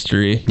film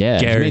history. Yeah,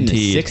 guaranteed.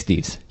 in the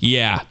 60s.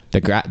 Yeah,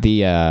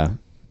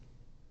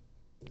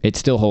 it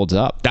still holds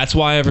up. That's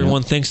why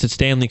everyone thinks that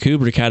Stanley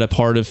Kubrick had a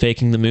part of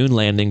faking the moon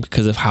landing,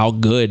 because of how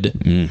good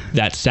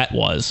that set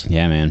was.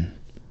 Yeah, man.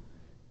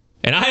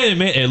 And I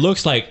admit, it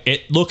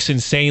looks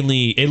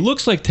insanely. It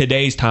looks like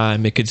today's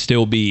time it could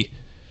still be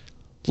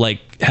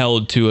like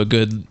held to a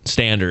good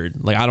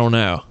standard. Like, I don't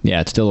know. Yeah,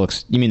 it still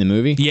looks. You mean the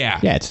movie? Yeah.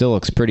 Yeah, it still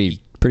looks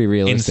pretty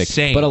realistic.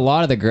 Insane. But a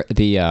lot of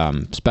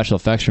the special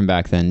effects from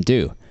back then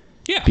do.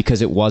 Yeah.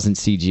 Because it wasn't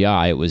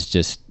CGI. It was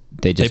just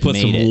they put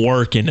made some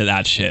work into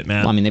that shit, man.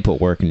 Well, I mean, they put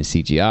work into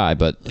CGI,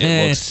 but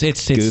it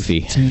looks goofy.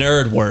 It's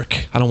nerd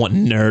work. I don't want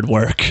nerd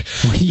work.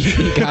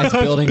 You guys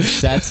building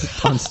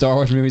sets on Star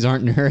Wars movies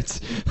aren't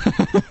nerds.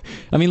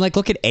 I mean, like,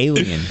 look at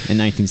Alien in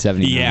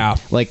 1979. Yeah.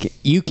 Like,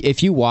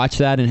 if you watch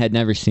that and had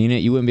never seen it,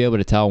 you wouldn't be able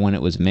to tell when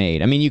it was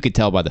made. I mean, you could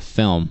tell by the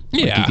film.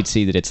 Like, Yeah. you could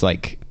see that it's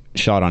like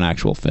shot on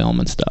actual film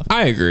and stuff.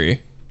 I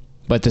agree.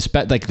 But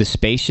the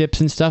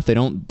spaceships and stuff, they're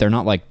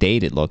not like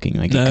dated looking.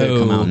 Like, it could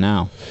come out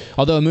now.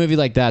 Although a movie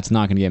like that's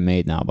not going to get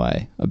made now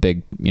by a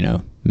big,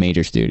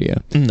 major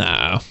studio.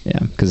 No. Yeah,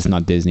 because it's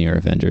not Disney or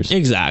Avengers.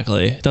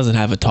 Exactly. It doesn't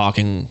have a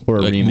talking Or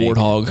a like, remake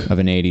warthog of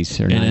an 80s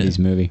or 90s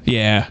movie.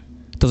 Yeah.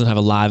 It doesn't have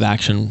a live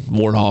action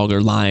warthog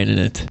or lion in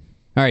it.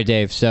 All right,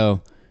 Dave.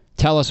 So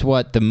tell us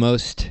what the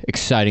most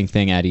exciting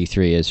thing at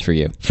E3 is for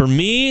you. For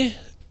me,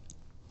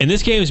 and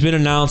this game's been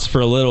announced for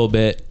a little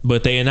bit,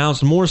 but they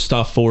announced more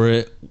stuff for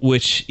it,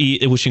 which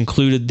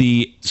included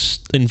the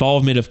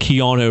involvement of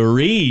Keanu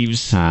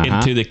Reeves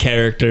into the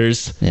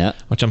characters. Yeah,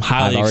 which I'm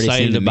highly I've already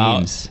excited seen the about.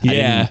 memes.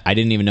 Yeah, I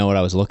didn't even know what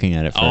I was looking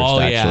at first.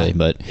 Actually,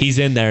 but he's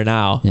in there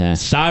now. Yeah,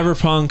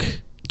 Cyberpunk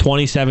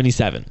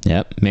 2077.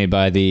 Yep, made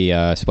by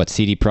the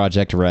CD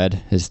Projekt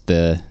Red is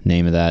the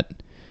name of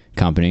that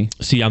company.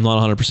 See, I'm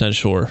not 100%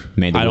 sure.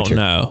 Made The Witcher. Don't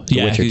know.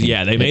 The Witcher team.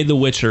 Yeah, they made The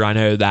Witcher. I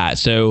know that.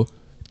 So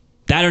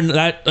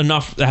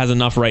that has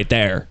enough right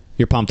there.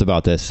 You're pumped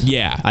about this.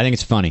 Yeah. I think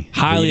it's funny.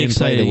 Highly you didn't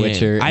play excited. The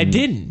Witcher. I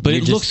didn't, but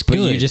it looks good.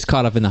 But you just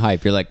caught up in the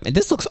hype. You're like,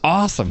 this looks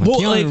awesome.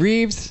 Keanu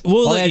Reeves.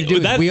 All I had to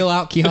do was wheel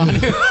out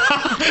Keanu.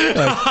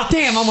 Like,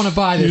 damn, I want to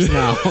buy this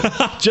now.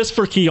 Just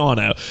for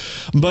Keanu.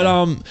 But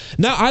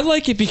no, I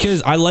like it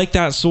because I like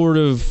that sort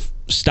of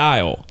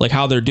style, like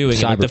how they're doing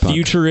it, like the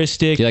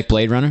futuristic. Do you like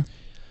Blade Runner?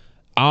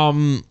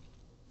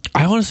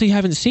 I honestly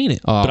haven't seen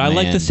it, but I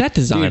like the set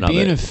design Dude, of it.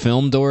 Being a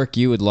film dork,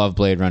 you would love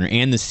Blade Runner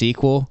and the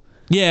sequel.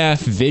 Yeah,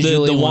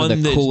 visually the one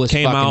of the coolest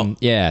came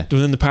fucking, out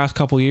within the past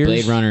couple years.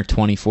 Blade Runner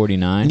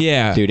 2049.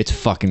 Yeah, dude, it's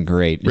fucking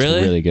great. It's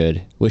really? Really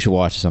good. We should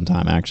watch it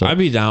sometime. Actually, I'd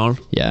be down.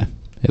 Yeah,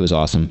 it was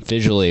awesome.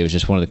 Visually, it was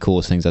just one of the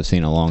coolest things I've seen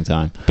in a long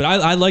time. But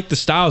I like the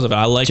styles of it.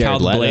 I like Jared how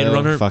the Leto, Blade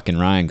Runner. Fucking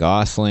Ryan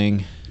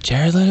Gosling.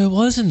 Jared Leto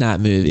was in that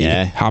movie.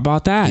 Yeah, how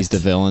about that? He's the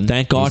villain.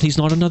 Thank God he's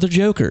not another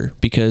Joker,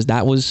 because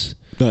that was.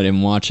 I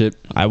didn't watch it.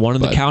 I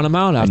wanted to count him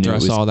out after I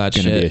saw that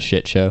shit. It's gonna be a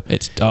shit show.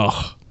 It's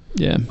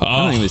yeah. I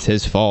don't think it was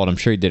his fault. I'm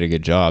sure he did a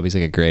good job. He's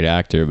like a great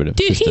actor, but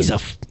dude,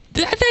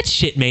 that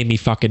shit made me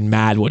fucking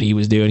mad what he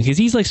was doing, because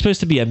he's like supposed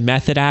to be a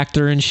method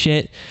actor and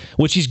shit,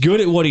 which he's good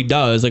at what he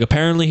does. Like,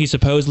 apparently he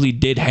supposedly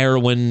did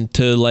heroin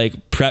to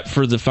like prep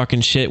for the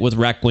fucking shit with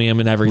Requiem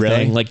and everything.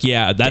 Really? Like,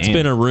 yeah, that's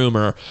been a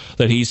rumor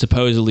that he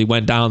supposedly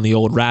went down the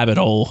old rabbit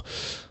hole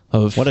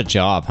of what a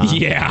job, huh?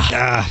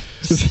 Yeah.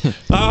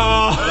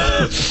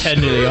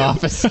 Heading to the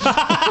office.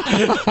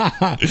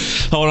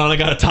 Hold on, I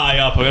gotta tie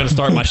up. I gotta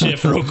start my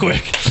shift real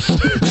quick.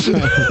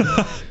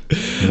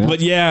 But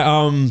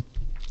yeah,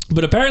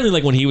 but apparently,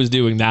 like, when he was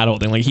doing that whole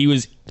thing, like, he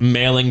was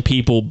mailing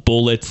people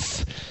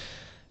bullets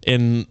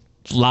and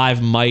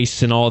live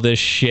mice and all this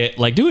shit,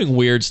 like doing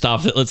weird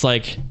stuff that it's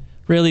like,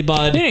 really,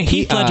 bud?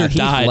 Heath Ledger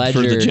died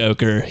for the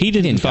Joker. He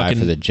didn't fucking die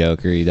for the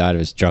Joker. He died of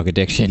his drug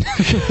addiction.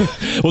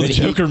 Well, the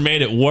Joker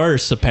made it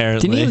worse,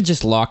 apparently. Didn't he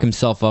just lock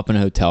himself up in a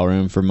hotel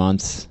room for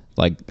months?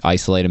 Like,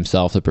 isolate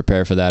himself to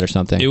prepare for that or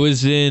something? It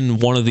was in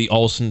one of the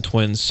Olsen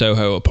twins'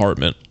 Soho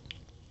apartment.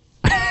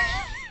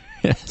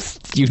 Yes,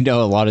 you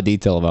know a lot of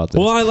detail about this.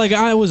 Well,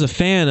 I was a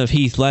fan of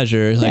Heath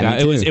Ledger. Like, Yeah,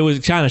 it was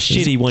kind of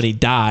shitty when he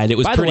died. It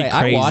was pretty crazy.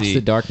 I watched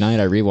The Dark Knight.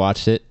 I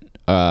rewatched it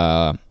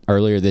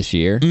earlier this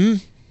year,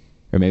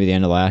 or maybe the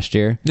end of last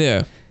year.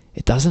 Yeah,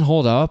 it doesn't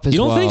hold up as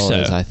well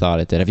as I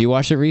thought it did. Have you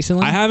watched it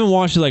recently? I haven't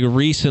watched it like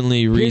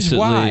recently. Here's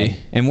why.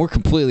 And we're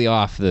completely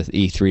off the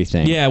E3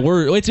 thing. Yeah,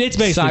 it's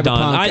basically Cyberpunk,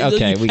 done.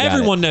 okay, we got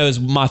everyone knows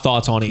my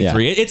thoughts on E3. Yeah.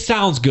 It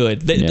sounds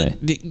good.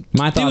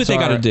 My thoughts do what they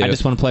got to do. I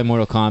just want to play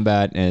Mortal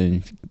Kombat,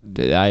 and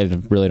I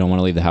really don't want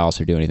to leave the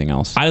house or do anything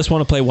else. I just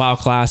want to play WoW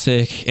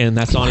Classic, and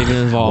that's not even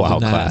involved WoW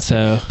in that. Classic.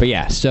 So, but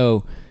yeah,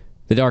 so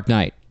The Dark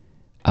Knight.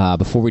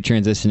 Before we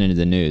transition into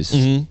the news,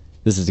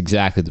 this is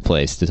exactly the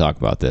place to talk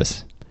about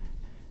this.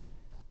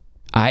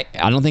 I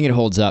don't think it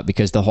holds up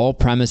because the whole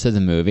premise of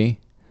the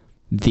movie,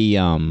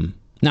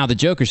 now the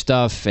Joker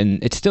stuff,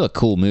 and it's still a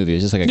cool movie.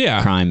 It's just like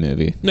a crime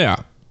movie.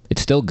 Yeah,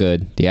 it's still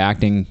good. The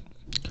acting,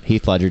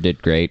 Heath Ledger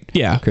did great.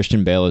 Yeah,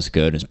 Christian Bale is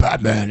good as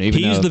Batman.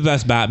 He's the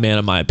best Batman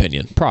in my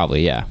opinion.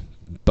 Probably, yeah.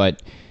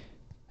 But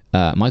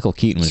Michael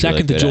Keaton was second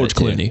really to good George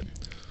Clooney. Too.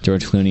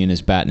 George Clooney and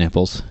his bat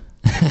nipples.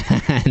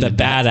 the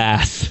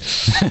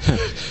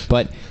badass.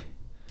 But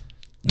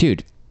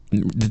dude,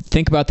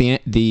 think about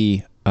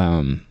the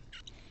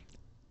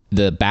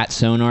the bat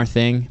sonar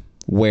thing,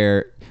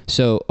 where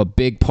so a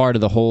big part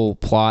of the whole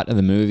plot of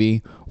the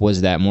movie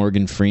was that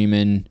Morgan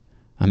Freeman,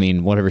 I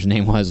mean, whatever his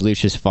name was,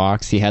 Lucius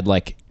Fox, he had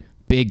like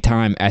big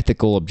time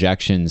ethical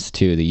objections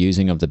to the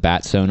using of the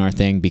bat sonar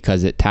thing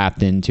because it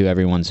tapped into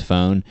everyone's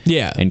phone.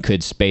 Yeah. And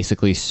could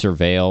basically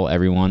surveil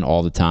everyone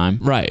all the time.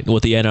 Right.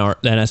 What the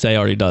NSA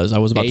already does. I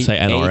was about to say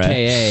NRA.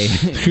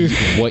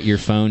 AKA what your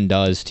phone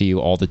does to you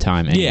all the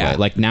time anyway. Yeah.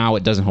 Like now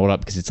it doesn't hold up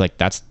because it's like,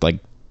 that's like,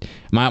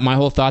 my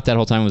whole thought that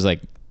whole time was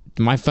like,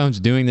 my phone's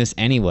doing this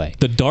anyway.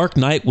 The Dark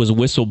Knight was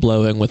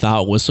whistleblowing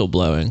without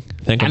whistleblowing.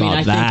 Think about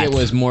I that. think it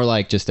was more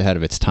like just ahead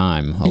of its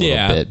time a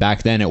little bit.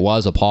 Back then it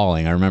was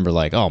appalling. I remember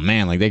like, oh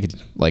man, like they could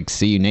like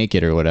see you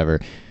naked or whatever,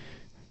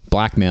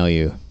 blackmail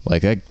you.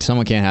 Like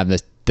someone can't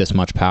have this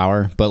much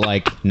power. But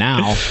like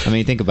now, I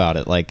mean, think about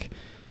it. Like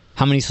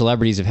how many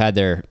celebrities have had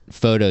their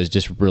photos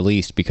just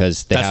released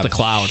because they have the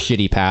cloud.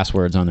 Shitty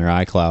passwords on their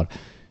iCloud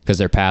because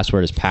their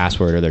password is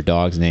password or their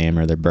dog's name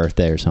or their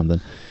birthday or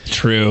something.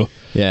 True.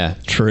 Yeah.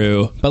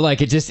 True. But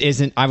like it just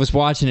isn't. I was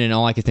watching it and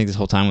all I could think this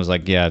whole time was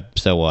like, yeah,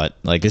 so what?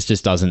 Like this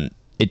just doesn't.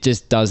 It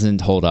just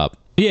doesn't hold up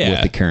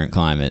with the current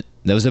climate.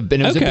 It was a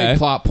big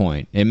plot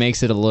point. It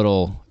makes it a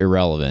little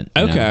irrelevant.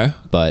 You know?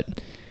 But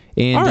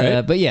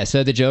yeah.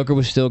 So the Joker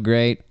was still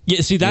great.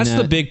 Yeah. See, that's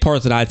the big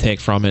part that I take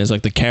from it is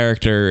like the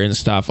character and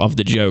stuff of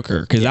the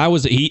Joker because that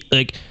was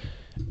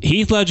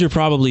Heath Ledger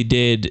probably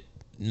did.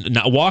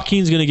 Now,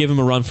 Joaquin's going to give him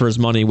a run for his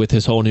money with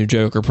his whole new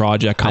Joker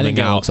project coming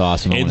out. It looks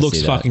awesome. It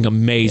looks fucking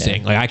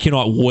amazing. Yeah. Like I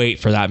cannot wait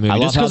for that movie.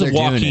 Just because of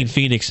Joaquin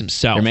Phoenix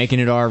himself. They're making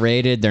it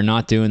R-rated. They're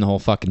not doing the whole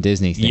fucking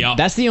Disney thing. Yep.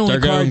 That's the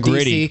only card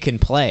DC can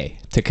play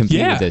to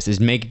compete with this is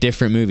make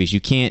different movies. You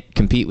can't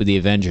compete with the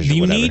Avengers or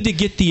whatever. You need to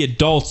get the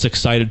adults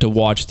excited to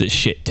watch this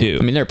shit too.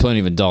 I mean, there are plenty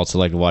of adults that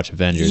like to watch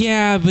Avengers.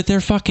 Yeah, but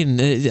they're fucking.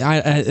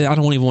 I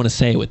don't even want to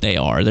say what they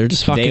are. They're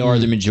just fucking. They are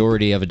the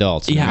majority of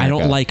adults. Yeah, I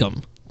don't like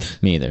them.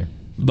 Me either.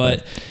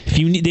 But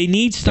if they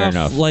need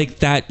stuff like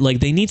that, like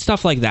they need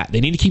stuff like that. They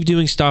need to keep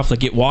doing stuff like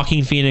get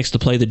Joaquin Phoenix to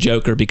play the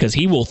Joker because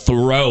he will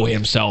throw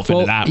himself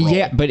into that role.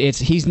 Yeah, but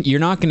you're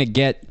not going to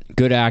get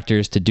good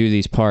actors to do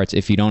these parts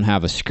if you don't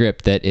have a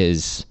script that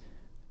is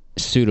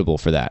suitable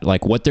for that.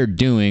 Like what they're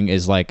doing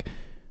is like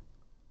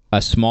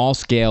a small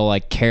scale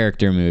like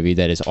character movie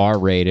that is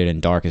R-rated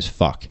and dark as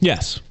fuck.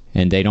 Yes.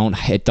 And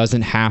it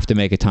doesn't have to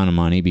make a ton of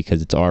money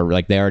because it's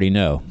like they already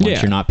know.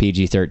 Once you're not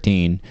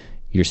PG-13,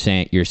 you're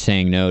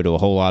saying no to a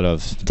whole lot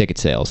of ticket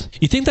sales.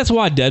 You think that's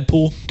why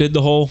Deadpool did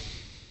the whole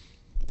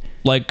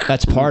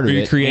that's part of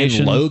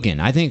recreation? And Logan.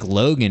 I think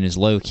Logan is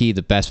low key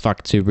the best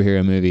fucking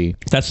superhero movie.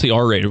 That's the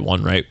R-rated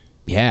one, right?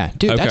 Yeah,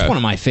 dude, that's one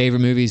of my favorite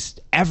movies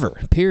ever.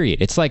 Period.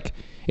 It's like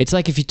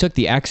if you took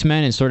the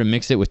X-Men and sort of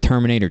mixed it with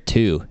Terminator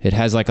 2. It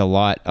has like a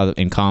lot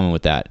in common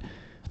with that.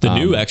 The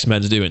new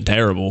X-Men's doing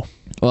terrible.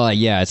 Well,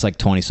 yeah, it's like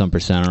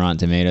 20-some% on Rotten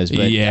Tomatoes,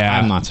 but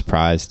I'm not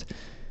surprised.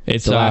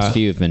 The last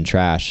few have been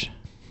trash.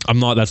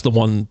 That's the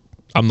one.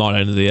 I'm not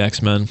into the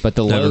X-Men, but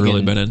the Logan, never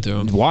really been into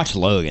them. Watch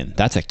Logan.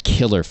 That's a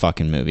killer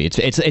fucking movie.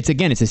 It's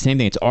again, it's the same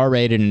thing. It's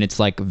R-rated and it's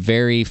like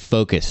very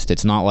focused.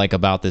 It's not like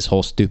about this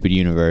whole stupid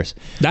universe.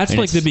 That's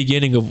like the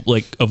beginning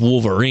of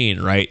Wolverine,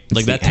 right?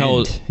 Like that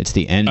tells. It's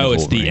the end. Oh,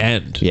 it's the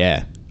end.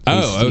 Yeah.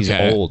 He's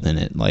old in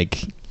it.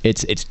 Like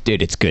it's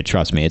dude. It's good.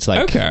 Trust me. It's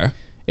like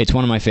it's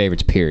one of my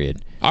favorites.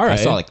 Period. All right. I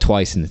saw it like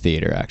twice in the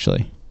theater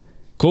actually.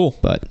 Cool.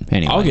 But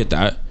anyway. I'll get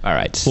that. All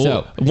right.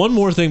 So one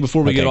more thing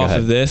before we get off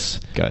of this.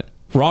 Go ahead.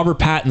 Robert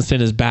Pattinson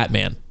is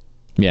Batman.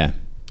 Yeah.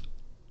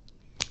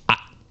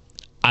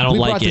 I don't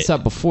like it. We brought this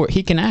up before.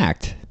 He can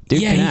act. Dude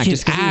can act. He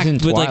can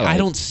act, but like I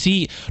don't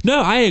see.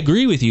 No, I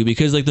agree with you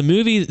because like the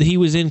movie that he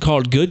was in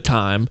called Good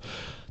Time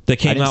that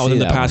came out within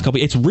the past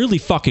couple. It's really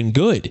fucking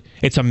good.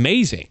 It's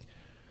amazing.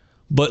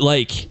 But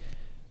like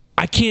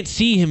I can't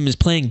see him as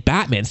playing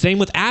Batman. Same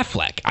with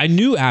Affleck. I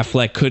knew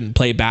Affleck couldn't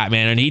play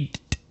Batman, and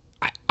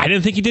I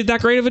didn't think he did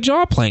that great of a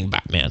job playing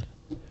Batman.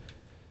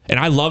 And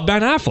I love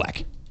Ben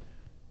Affleck.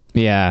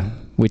 Yeah,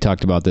 we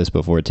talked about this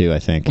before too, I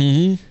think.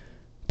 Mm-hmm.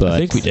 But I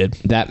think we did.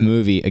 That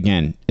movie,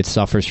 again, it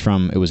suffers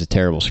from, it was a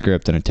terrible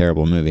script and a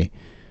terrible movie.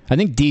 I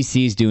think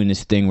DC's doing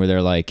this thing where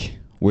they're like,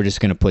 we're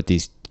just going to put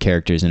these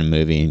characters in a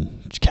movie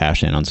and just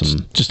cash in on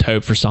some... Just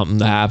hope for something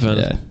to happen.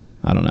 Yeah,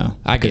 I don't know.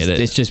 I get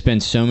it. It's just been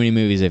so many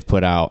movies they've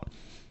put out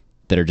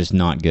that are just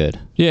not good.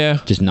 Yeah.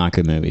 Just not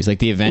good movies. Like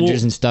the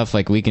Avengers and stuff,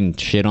 like we can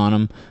shit on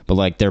them, but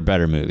like they're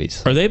better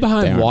movies. Are they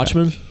behind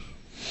Watchmen?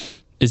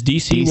 Is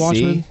DC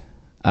Watchmen?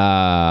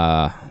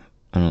 I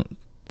don't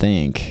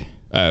think.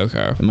 Oh,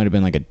 okay. It might have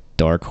been like a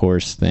Dark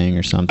Horse thing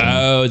or something.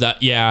 Oh,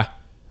 yeah.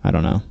 I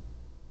don't know.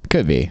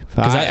 Could be.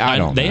 I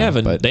don't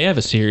know. They have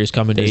a series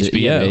coming to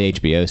HBO. An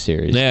HBO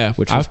series. Yeah.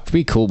 Which would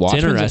be cool.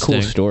 Watchmen's a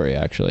cool story,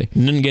 actually.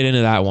 Didn't get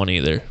into that one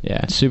either.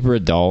 Yeah. Super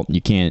adult.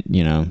 You can't,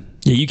 Yeah,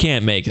 you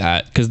can't make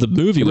that because the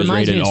movie was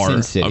rated R.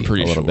 Sin City, I'm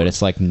pretty sure. A little bit.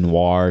 It's like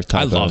noir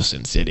type. I love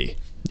Sin City.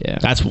 Yeah.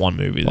 That's one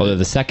movie. Although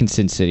the second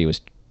Sin City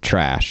was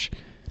trash.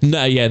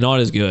 No, yeah,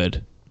 not as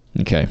good.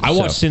 Okay. I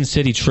watched Sin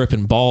City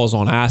tripping balls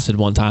on acid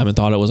one time and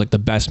thought it was like the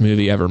best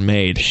movie ever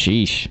made.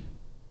 Sheesh.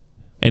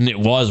 And it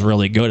was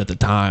really good at the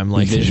time.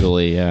 Like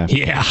Visually, yeah.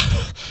 Yeah.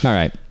 All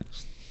right.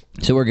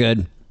 So we're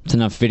good. It's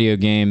enough video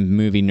game,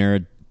 movie,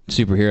 nerd,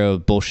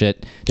 superhero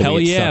bullshit. that Hell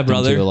we get yeah, sucked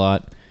brother. into a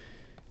lot.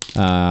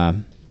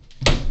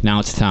 Now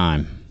it's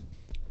time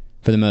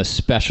for the most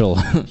special.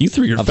 You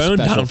threw your of phone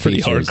special down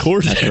pretty features.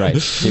 hardcore That's there. right.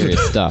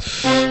 Serious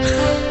stuff.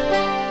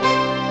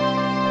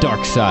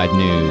 Dark Side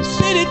News.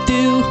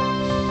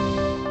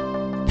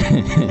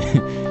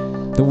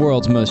 The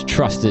world's most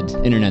trusted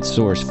internet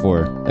source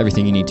for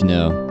everything you need to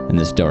know in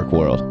this dark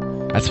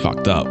world. That's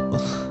fucked up.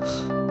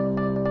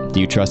 Do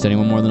you trust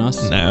anyone more than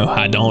us? No,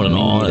 I don't in Me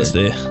all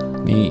either.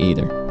 honesty. Me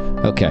either.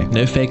 Okay.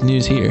 No fake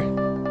news here.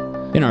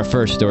 In our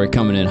first story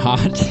coming in hot,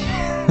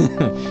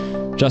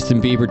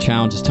 Justin Bieber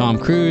challenges Tom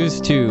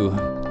Cruise to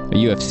a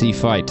UFC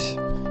fight.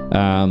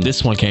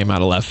 This one came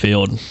out of left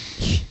field.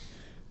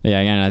 Yeah,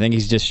 again, I think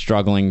he's just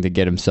struggling to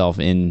get himself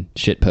in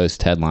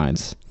shitpost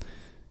headlines.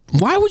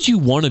 Why would you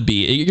want to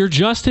be? You're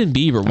Justin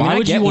Bieber. Why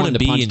would you want to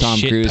be punch in Tom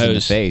shit Cruise in the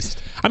post? face?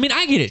 I mean,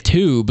 I get it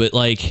too, but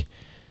like,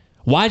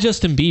 why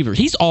Justin Bieber?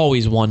 He's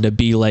always wanted to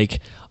be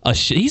like a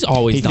shit. He's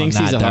always He done thinks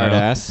that. he's a though. hard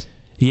ass.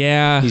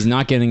 Yeah, He's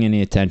not getting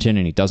any attention,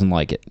 and he doesn't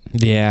like it.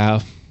 yeah.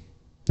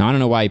 Now, I don't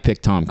know why he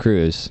picked Tom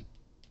Cruise.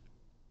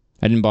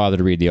 I didn't bother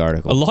to read the A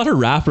article. lot of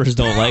rappers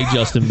don't like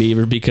Justin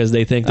Bieber because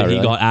they think that Oh, he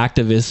really? got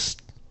activists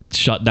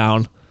shut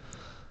down.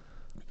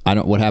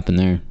 What happened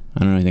there? I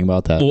don't know anything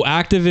about that. Well,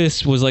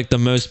 Activist was like the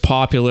most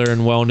popular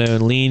and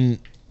well-known lean,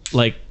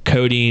 like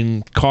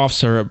codeine cough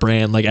syrup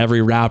brand. Like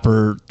every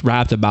rapper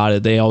rapped about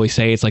it. They always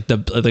say it's like the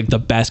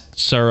best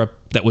syrup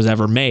that was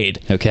ever made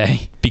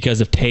Okay.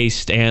 because of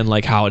taste and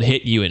like how it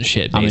hit you and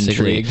shit. I'm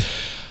Basically, intrigued.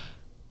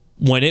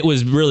 when it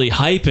was really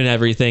hype and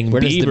everything,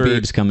 Where does the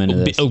Biebs come into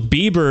this?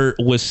 Bieber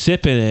was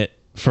sipping it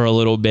for a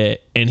little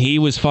bit, and he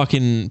was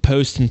fucking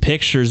posting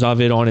pictures of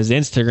it on his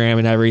Instagram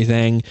and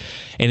everything,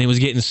 and it was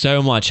getting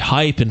so much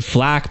hype and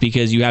flack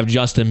because you have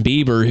Justin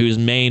Bieber, whose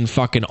main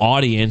fucking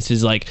audience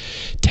is like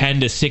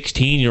 10 to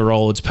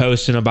 16-year-olds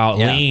posting about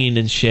Yeah. lean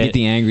and shit. Get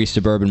the angry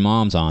suburban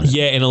moms on it.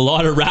 Yeah, and a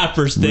lot of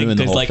rappers think Ruin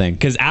the whole thing.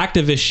 because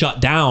activists shut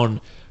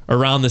down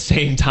around the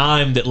same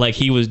time that like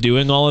he was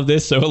doing all of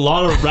this, so a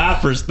lot of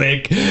rappers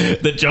think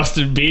that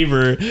Justin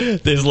Bieber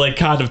is like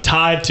kind of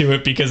tied to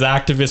it because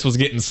activists was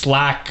getting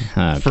slack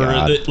Oh, for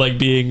God. like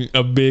being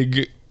a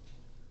big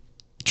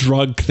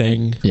drug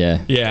thing.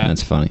 Yeah. Yeah.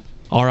 That's funny.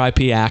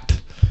 R.I.P.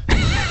 Act.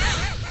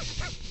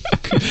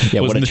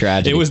 Yeah, what a Was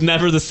tragedy. It was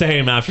never the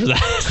same after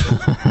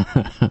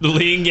that. The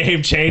lean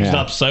game changed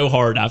Yeah. up so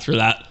hard after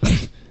that.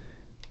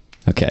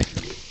 Okay.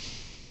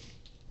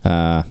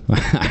 All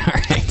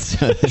right.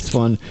 So this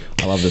one,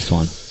 I love this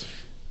one.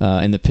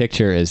 And the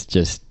picture is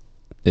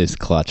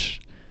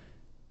clutch.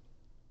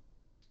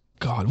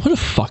 God, what a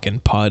fucking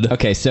pud.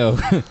 Okay, so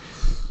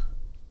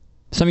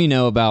some of you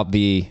know about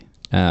the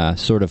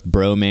sort of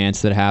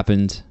bromance that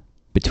happened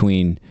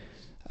between,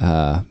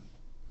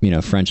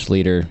 French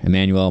leader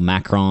Emmanuel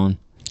Macron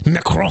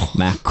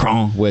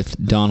with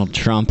Donald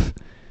Trump.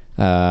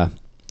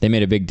 They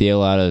made a big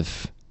deal out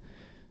of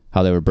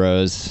how they were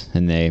bros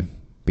and they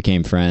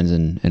became friends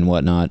and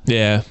whatnot.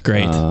 Yeah,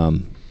 great.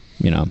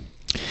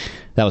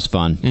 That was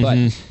fun.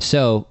 But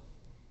so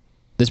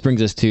this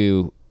brings us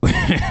to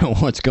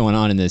what's going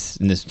on in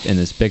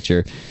this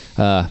picture.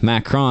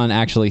 Macron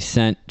actually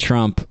sent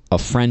Trump a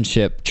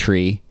friendship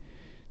tree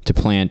to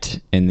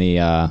plant in the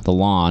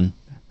lawn,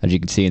 as you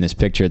can see in this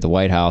picture at the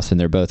White House, and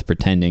they're both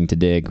pretending to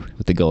dig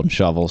with the golden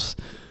shovels.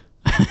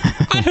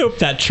 I hope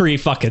that tree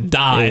fucking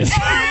dies.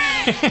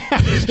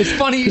 It's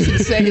funny you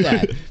should say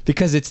that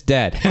because it's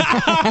dead.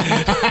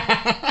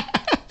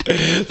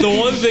 The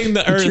one thing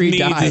the earth tree needs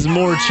died. is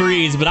more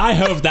trees, but I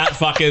hope that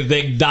fucking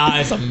thing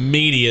dies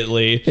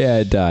immediately. Yeah,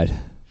 it died.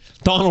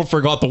 Donald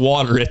forgot to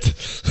water it.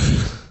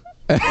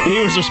 He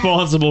was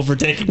responsible for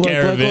taking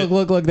care of it.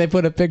 Look. They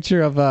put a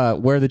picture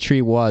of where the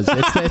tree was.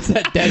 It's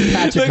that dead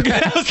patch of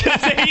grass. I was gonna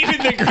say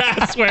even the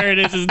grass where it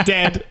is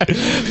dead.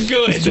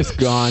 Good. It's just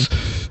gone.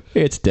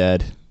 It's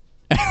dead.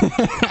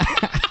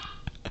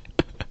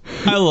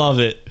 I love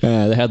it.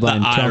 The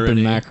headline, The Trump irony.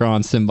 and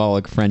Macron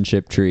symbolic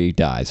friendship tree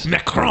dies.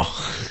 Macron.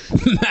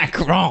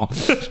 Macron.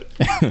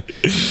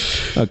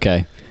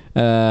 Okay.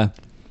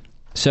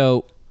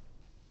 So,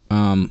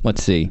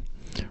 let's see.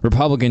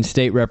 Republican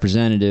State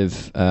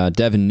Representative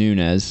Devin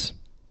Nunes,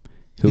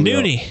 who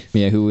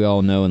we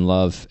all know and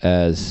love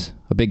as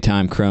a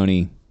big-time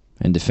crony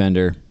and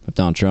defender of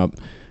Donald Trump.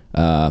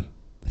 I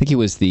think he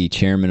was the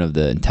chairman of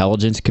the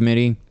Intelligence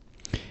Committee,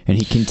 and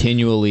he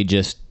continually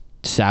just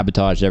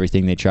sabotaged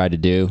everything they tried to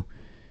do.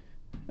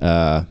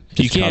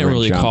 You can't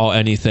really call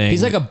anything.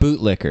 He's like a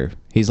bootlicker.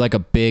 He's like a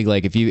big,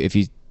 like if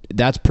you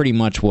that's pretty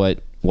much what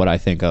I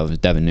think of as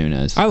Devin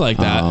Nunes. I like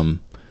that.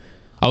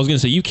 I was gonna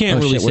say you can't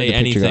really say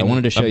anything. I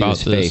wanted to show you about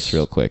his face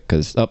real quick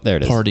because there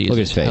it is. Party Look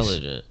at is his face.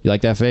 intelligent. You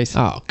like that face?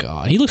 Oh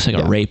god, he looks like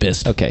a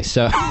rapist. Okay,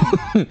 so Like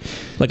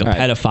a All right.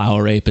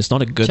 pedophile rapist,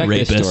 not a good check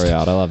rapist. this story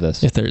out. I love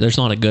this. If there's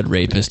not a good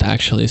rapist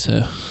actually,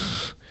 so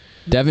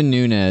Devin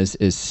Nunes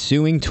is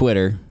suing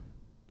Twitter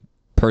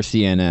per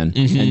CNN,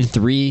 and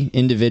 3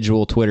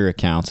 individual Twitter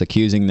accounts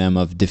accusing them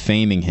of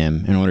defaming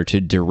him in order to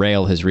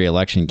derail his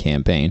re-election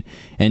campaign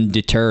and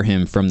deter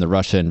him from the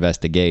Russia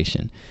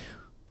investigation,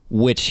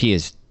 which he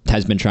has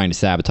been trying to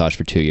sabotage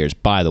for 2 years,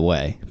 by the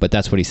way. But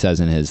that's what he says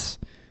in his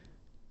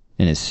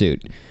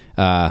suit.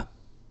 Now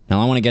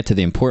I want to get to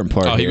the important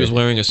part. Oh, he was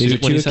wearing a suit. These are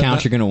when he 2 said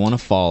accounts that? you're going to want to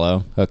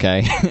follow.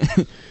 Okay,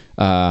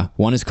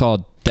 one is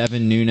called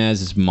Devin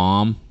Nunes'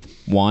 mom.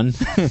 One.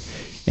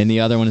 And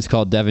the other one is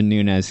called Devin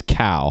Nunes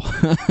Cow.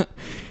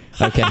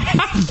 Okay,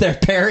 they're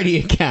parody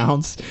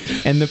accounts,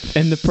 and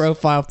the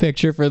profile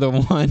picture for the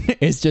one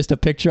is just a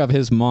picture of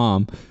his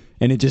mom,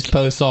 and it just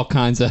posts all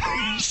kinds of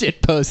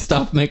shit post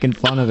stuff making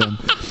fun of him,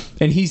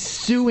 and he's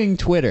suing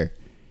Twitter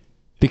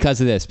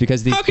because of this.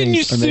 Because these How can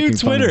you things are making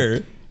sue fun of him.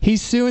 Twitter?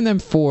 He's suing them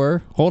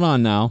for, hold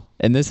on now,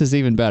 and this is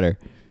even better.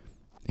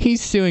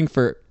 He's suing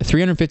for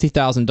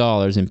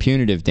 $350,000 in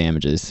punitive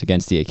damages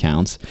against the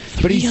accounts,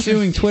 but he's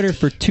suing Twitter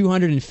for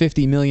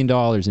 $250 million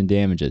in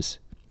damages.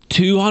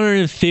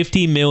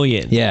 $250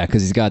 million. Yeah,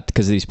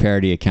 because these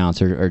parody accounts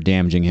are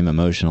damaging him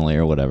emotionally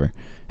or whatever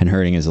and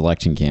hurting his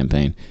election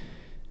campaign.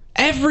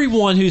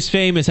 Everyone who's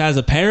famous has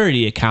a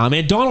parody account,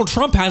 man. Donald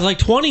Trump has like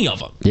 20 of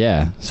them.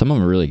 Yeah, some of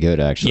them are really good,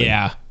 actually.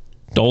 Yeah.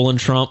 Dolan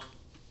Trump.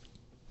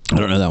 I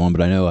don't know that one,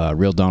 but I know a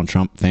real Donald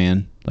Trump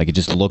fan. Like, it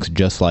just looks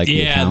just like the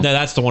Yeah, account. no,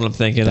 that's the one I'm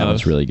thinking That of.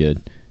 was really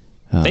good.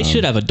 They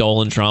should have a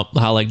Dolan Trump.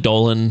 How like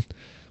Dolan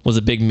was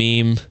a big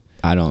meme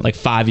I don't... like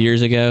 5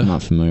 years ago. I'm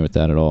not familiar with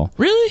that at all.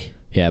 Really?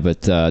 Yeah,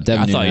 but Devin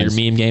I thought your Nunes-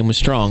 meme game was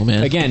strong,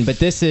 man. Again, but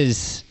this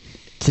is...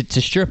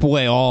 To strip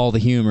away all the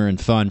humor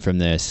and fun from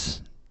this,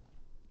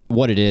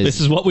 what it is...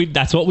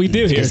 That's what we do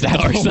here. Because at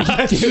that's the what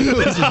Dark we Side. do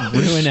is just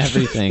ruin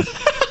everything.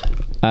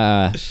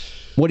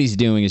 What he's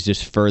doing is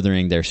just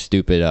furthering their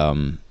stupid,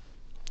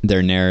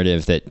 their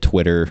narrative that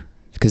Twitter,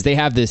 because they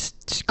have this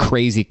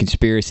crazy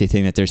conspiracy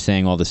thing that they're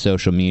saying all the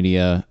social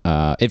media,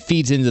 it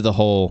feeds into the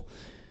whole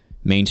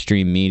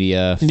mainstream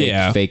media,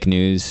 fake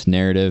news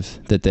narrative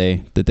that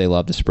they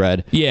love to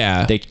spread.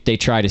 Yeah. They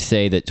try to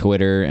say that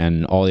Twitter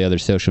and all the other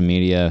social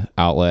media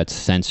outlets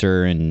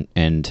censor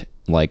and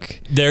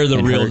like They're the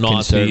and real hurt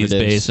Nazis, conservatives.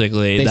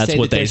 basically. That's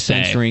what they they're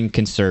say. censoring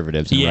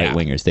conservatives and Yeah. right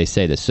wingers. They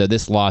say this. So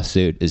this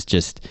lawsuit is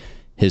just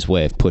his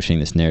way of pushing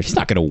this narrative. He's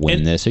not going to win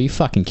And- this. Are you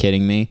fucking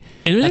kidding me?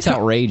 And when That's it co-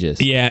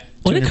 outrageous. Yeah.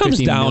 When it comes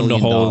 $250 down to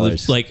million. whole,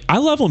 like, I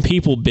love when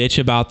people bitch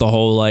about the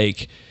whole,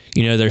 like,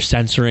 you know, they're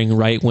censoring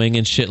right wing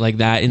and shit like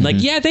that. And like,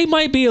 yeah, they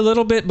might be a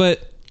little bit,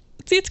 but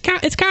it's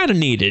kind of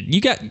needed. You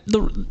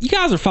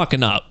guys are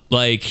fucking up.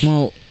 Like,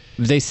 Well,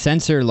 they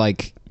censor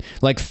like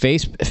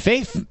face.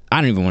 I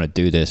don't even want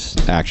to do this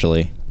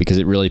actually because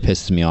it really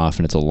pisses me off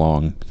and it's a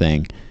long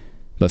thing.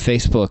 But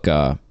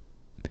Facebook,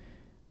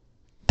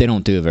 they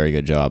don't do a very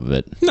good job of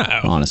it. No.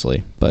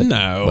 honestly. But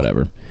No.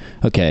 whatever.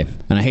 Okay,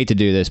 and I hate to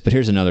do this, but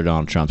here's another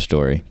Donald Trump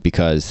story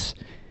because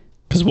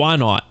why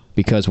not?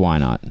 why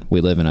not?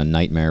 We live in a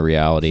nightmare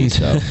reality.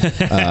 So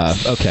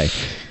okay.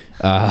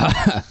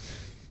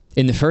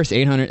 In the first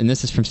 800, and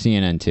this is from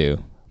CNN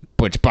too.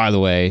 Which, by the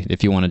way,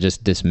 if you want to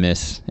just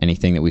dismiss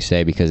anything that we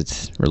say because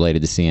it's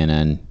related to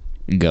CNN,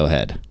 go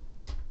ahead.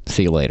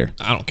 See you later.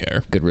 I don't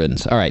care. Good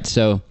riddance. All right,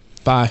 so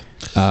Bye.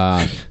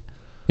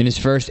 in his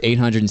first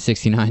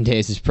 869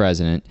 days as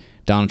president,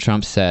 Donald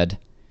Trump said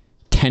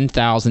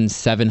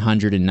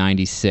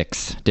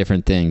 10,796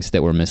 different things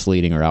that were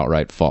misleading or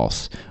outright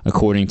false,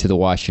 according to the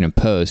Washington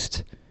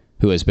Post,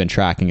 who has been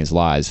tracking his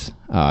lies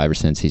ever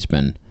since he's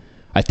been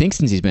a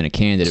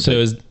candidate.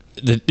 So but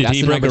did that's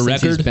he the break a number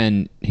since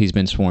record? He's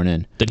been sworn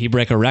in. Did he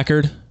break a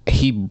record?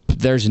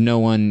 There's no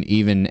one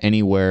even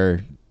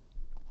anywhere,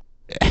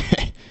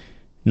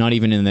 not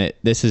even in the,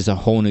 this is a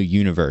whole new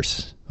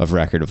universe of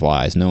record of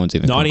lies. No one's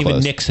even Not come even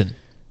close. Nixon.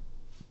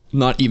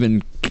 Not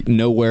even,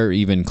 nowhere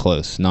even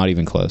close. Not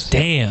even close.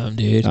 Damn,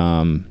 dude.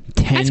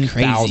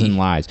 10,000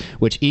 lies,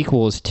 which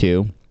equals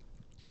to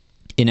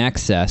in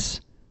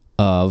excess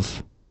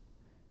of,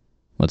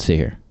 let's see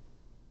here,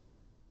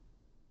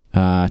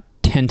 10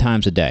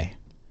 times a day,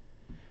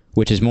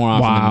 which is more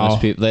often than Wow.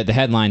 most people. The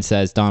headline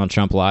says Donald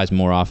Trump lies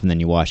more often than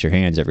you wash your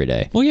hands every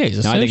day. Well, yeah, he's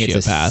a Now, I think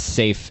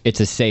sociopath. it's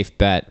a safe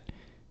bet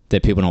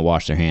that people don't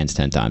wash their hands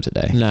 10 times a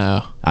day.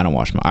 No. I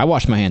wash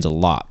my hands a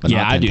lot, but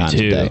Yeah, not I 10 do times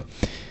too. a day.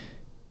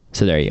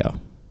 So there you go.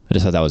 I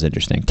just thought that was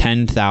interesting.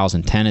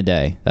 10,000, 10 a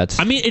day. That's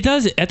I mean, it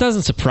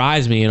doesn't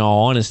surprise me in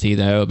all honesty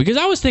though, because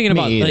I was thinking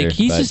about either, like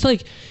he's but- just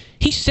like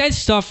he says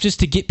stuff just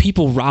to get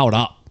people riled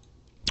up.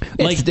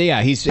 Like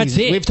he's that's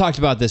it. we've talked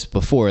about this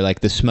before, like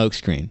the smoke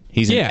screen.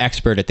 He's an Yeah.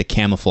 expert at the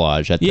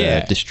camouflage, at Yeah.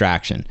 the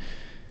distraction.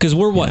 Because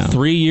we're what You know.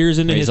 3 years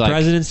into He's his like-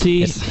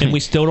 presidency, it's and we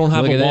still don't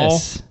have Look a at wall.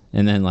 this.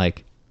 And then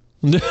like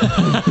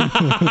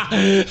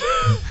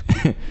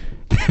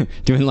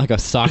doing like a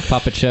sock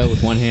puppet show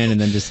with one hand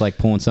and then just like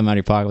pulling something out of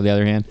your pocket with the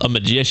other hand. A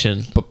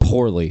magician. But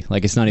poorly.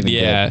 Like it's not even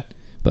Yeah. good.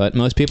 But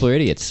most people are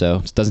idiots,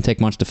 so it doesn't take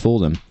much to fool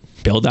them.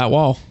 Build that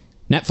wall.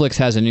 Netflix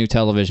has a new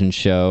television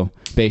show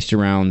based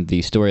around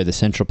the story of the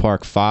Central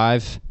Park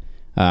Five.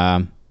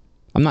 I'm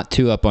not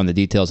too up on the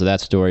details of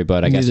that story,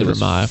 but I guess Neither it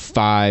was am I.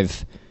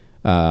 5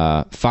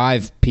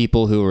 5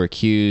 people who were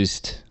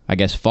accused, I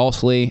guess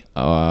falsely,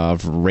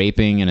 of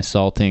raping and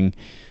assaulting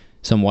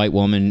some white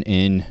woman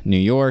in New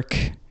York.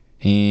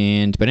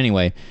 But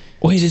anyway,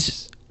 wait,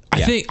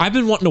 I think I've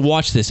been wanting to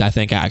watch this. I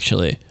think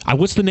actually,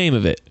 what's the name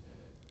of it?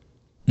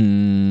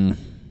 The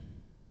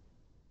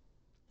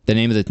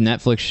name of the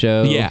Netflix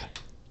show,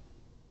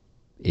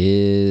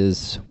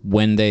 is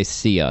When They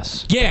See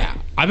Us. Yeah,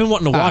 I've been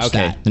wanting to watch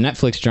that. The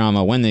Netflix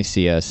drama When They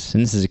See Us,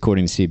 and this is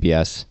according to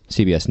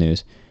CBS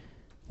News.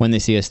 When They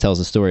See Us tells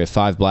the story of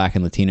 5 black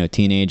and Latino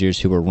teenagers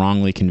who were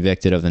wrongly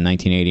convicted of the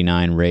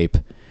 1989 rape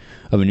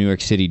of a New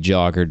York City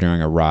jogger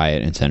during a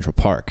riot in Central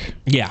Park.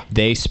 Yeah,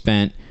 they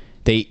spent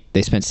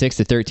 6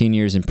 to 13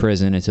 years in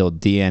prison until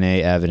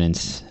DNA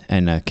evidence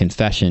and a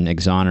confession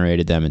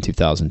exonerated them in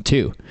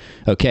 2002.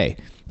 Okay,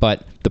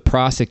 but the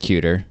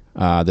prosecutor,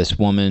 this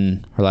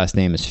woman, her last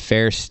name is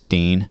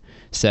Fairstein,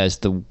 says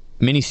the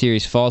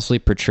miniseries falsely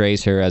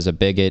portrays her as a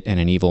bigot and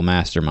an evil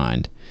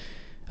mastermind.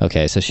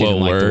 Okay, so she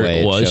didn't like the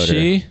way it showed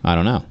her. I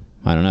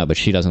don't know, but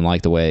she doesn't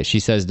like the way she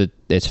says that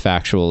it's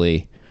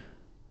factually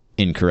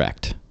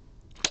incorrect.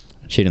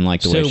 She didn't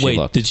like the way she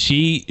looked. Did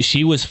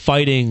she was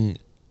fighting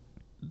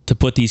to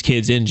put these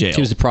kids in jail?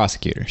 She was the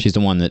prosecutor. She's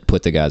the one that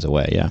put the guys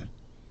away, yeah.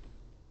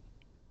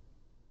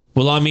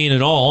 Well, I mean,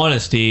 in all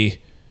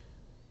honesty,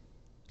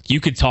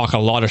 you could talk a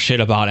lot of shit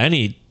about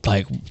any,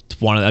 like,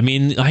 one of them. I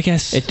mean, I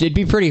guess it'd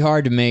be pretty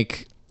hard to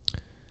make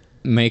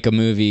a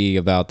movie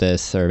about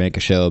this or make a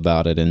show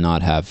about it and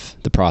not have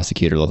the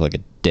prosecutor look like a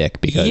dick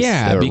because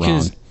they were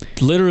wrong.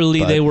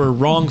 Literally they were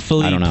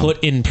wrongfully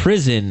put in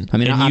prison. I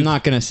mean, I'm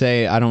not going to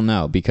say I don't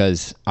know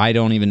because I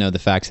don't even know the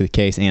facts of the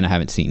case and I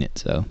haven't seen it.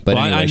 So, but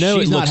anyway, I know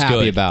she's not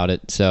happy about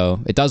it. So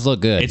it does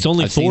look good. It's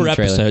only 4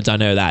 episodes. I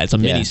know that it's a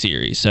mini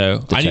series,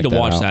 so I need to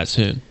watch that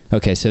soon.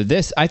 Okay, so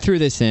I threw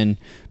this in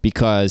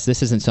because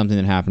this isn't something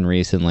that happened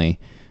recently,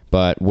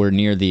 but we're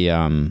near the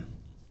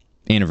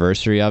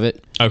anniversary of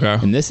it. Okay,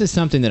 and this is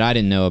something that I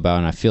didn't know about,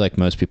 and I feel like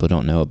most people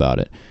don't know about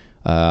it.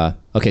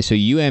 Okay, so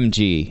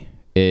UMG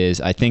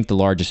is, I think, the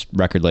largest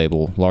record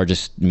label,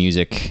 largest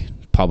music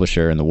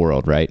publisher in the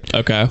world, right?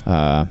 Okay.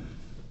 I'll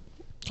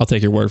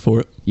take your word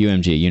for it.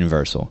 UMG,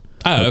 Universal.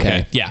 Oh,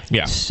 okay.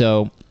 Yeah.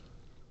 So,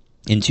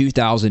 in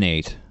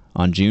 2008,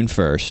 on June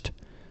 1st,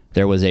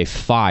 there was a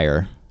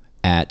fire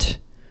at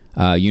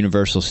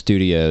Universal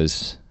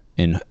Studios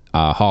in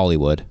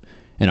Hollywood,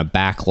 in a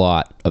back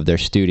lot of their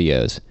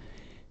studios.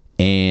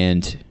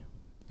 And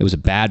it was a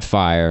bad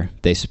fire.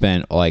 They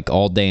spent like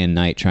all day and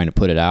night trying to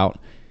put it out.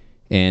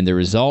 And the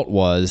result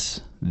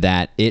was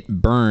that it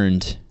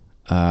burned.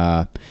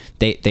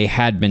 They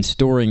had been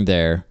storing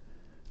there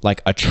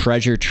like a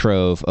treasure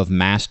trove of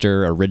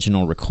master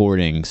original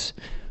recordings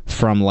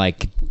from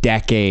like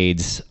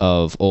decades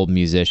of old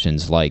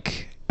musicians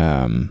like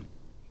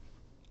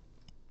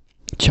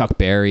Chuck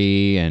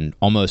Berry, and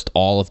almost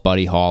all of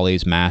Buddy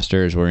Holly's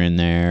masters were in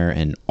there,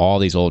 and all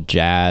these old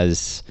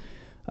jazz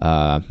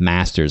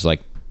masters,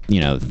 like, you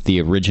know,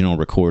 the original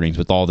recordings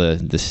with all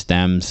the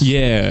stems.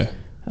 Yeah.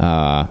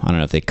 I don't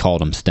know if they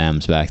called them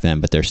stems back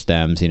then, but they're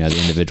stems, you know, the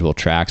individual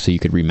tracks, so you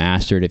could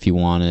remaster it if you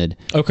wanted.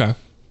 Okay.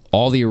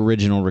 All the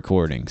original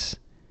recordings.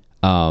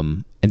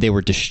 And they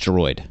were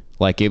destroyed.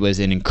 Like, it was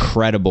an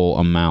incredible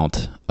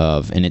amount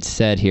of, and it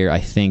said here, I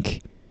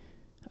think,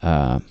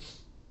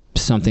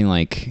 something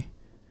like,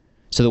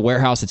 so the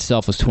warehouse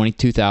itself was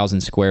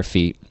 22,000 square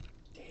feet.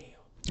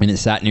 And it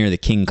sat near the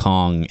King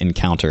Kong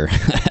encounter,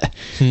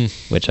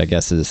 which I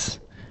guess is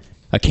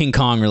a King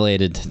Kong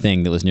related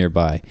thing that was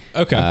nearby.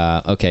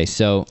 Okay. Okay,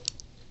 so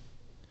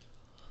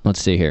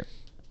let's see here.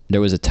 There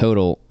was a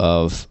total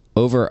of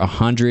over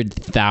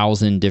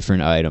 100,000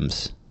 different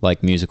items,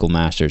 like musical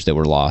masters, that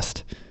were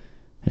lost.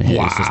 Wow. It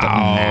was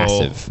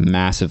just a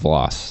massive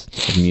loss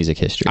of music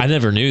history. I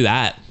never knew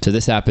that. So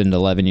this happened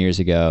 11 years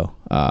ago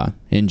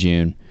in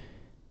June,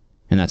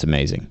 and that's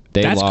amazing.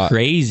 That's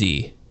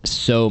crazy.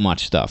 So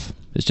much stuff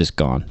is just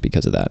gone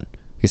because of that.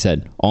 Like I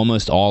said,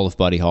 almost all of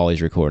Buddy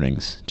Holly's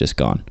recordings just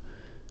gone.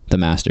 The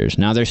masters.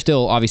 Now, there's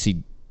still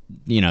obviously,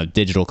 you know,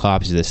 digital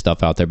copies of this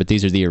stuff out there, but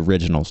these are the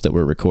originals that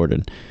were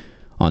recorded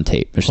on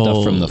tape. There's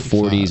stuff from the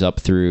 40s up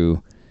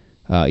through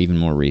even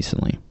more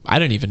recently. I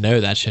didn't even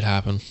know that shit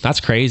happened. That's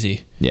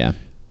crazy. Yeah.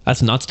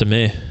 That's nuts to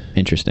me.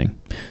 Interesting.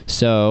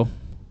 So,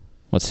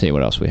 let's see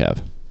what else we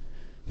have.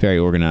 Very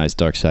organized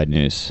Dark Side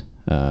News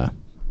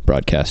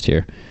broadcast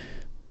here.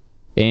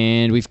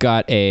 And we've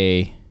got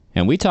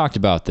and we talked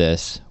about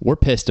this. We're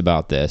pissed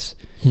about this.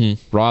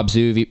 Rob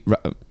Zombie.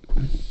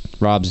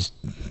 Rob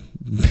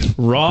Zombie.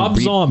 Rob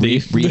Zombie.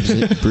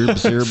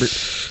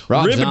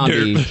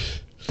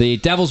 The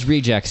Devil's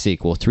Reject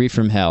sequel, 3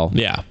 from Hell.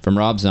 Yeah. From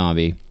Rob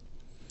Zombie.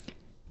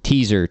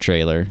 Teaser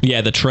trailer.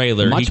 Yeah, the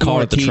trailer. He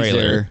called it the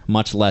trailer.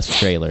 Much less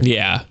trailer.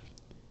 Yeah.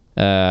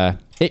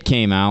 It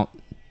came out.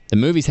 The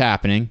movie's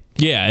happening.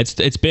 Yeah,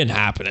 it's been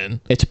happening.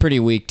 It's a pretty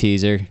weak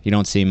teaser. You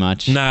don't see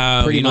much.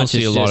 No, you don't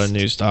see a lot of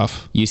new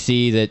stuff. You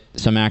see that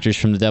some actors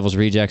from the Devil's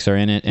Rejects are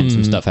in it, and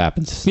some stuff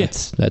happens. Yeah.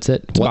 That's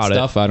it. What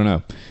stuff? I don't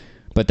know.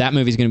 But that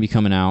movie's going to be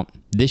coming out.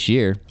 this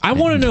year. I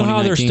want to in know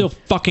how they're 2019. still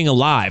fucking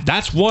alive.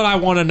 That's what I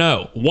want to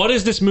know. What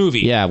is this movie?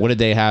 Yeah, what did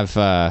they have?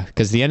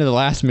 Because the end of the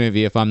last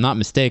movie, if I'm not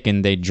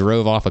mistaken, they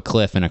drove off a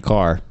cliff in a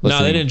car.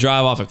 No, they didn't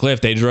drive off a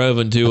cliff. They drove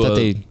into thought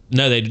a.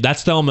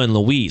 That's Thelma and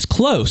Louise.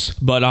 Close,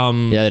 but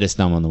Yeah, they just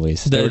stumbled on the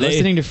Louise. They were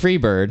listening to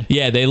Freebird.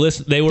 Yeah, they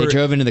listen. They were. They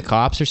drove into the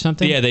cops or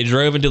something. Yeah, they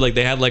drove into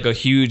they had a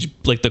huge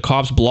the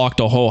cops blocked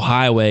a whole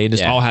highway and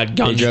just Yeah. all had They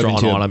guns drove drawn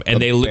into on them, and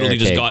they literally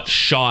just barricade. got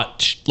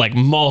shot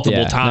multiple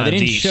Yeah. times. No, they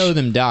didn't each. show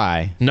them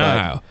die.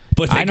 No,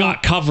 but they I don't-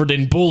 got covered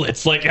in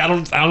bullets. I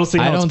don't see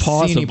how I don't it's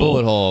possible. see any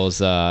bullet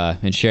holes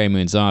in Sherry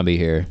Moon Zombie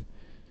here.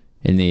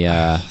 In the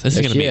This is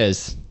there gonna she be-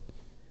 is.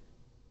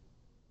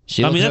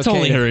 She I mean, looks that's okay.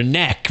 only her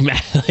neck,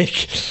 man. They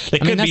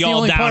could that's be the all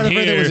only down part of her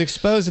here. that was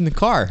exposed in the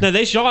car. No,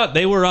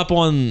 they were up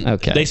on.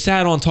 Okay. They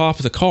sat on top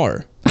of the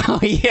car. Oh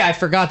yeah, I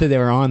forgot that they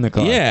were on the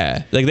car.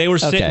 Yeah, they were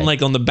sitting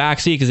Okay. on the back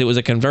seat because it was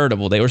a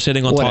convertible. They were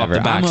sitting on top Whatever. of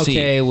the back I'm seat.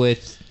 okay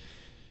with.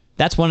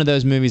 That's one of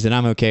those movies that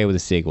I'm okay with a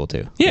sequel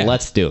to. Yeah.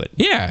 Let's do it.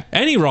 Yeah,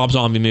 any Rob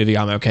Zombie movie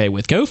I'm okay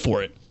with. Go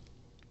for it.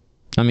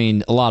 I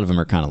mean, a lot of them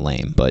are kind of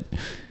lame, but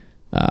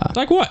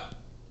Like what?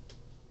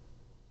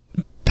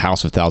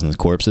 House of Thousands of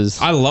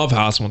Corpses, I love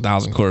House of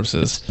 1,000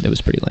 Corpses. it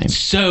was pretty lame.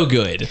 So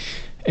good.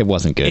 It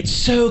wasn't good. It's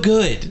so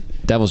good.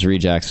 Devil's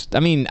Rejects. I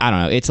mean, I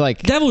don't know. It's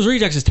like Devil's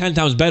Rejects is 10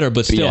 times better,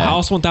 but still, Yeah.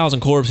 House 1,000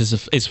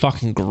 Corpses is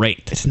fucking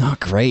great. it's not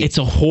great. It's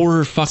a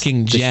horror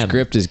fucking the gem.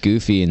 script is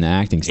goofy and the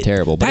acting's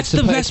terrible. But that's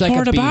it's the suppo- best it's like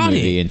part a B about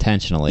movie it.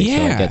 intentionally. So I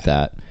Yeah. get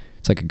that.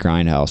 It's like a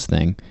grindhouse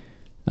thing.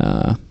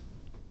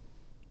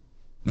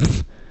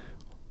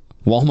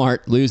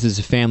 Walmart loses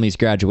a family's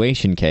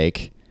graduation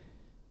cake,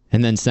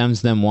 and then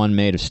sends them one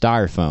made of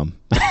styrofoam.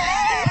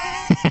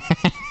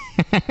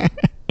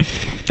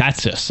 That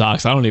just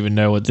sucks. I don't even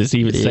know what this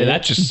even say. Yeah.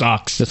 That just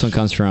sucks. This one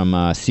comes from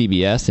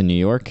CBS in New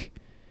York.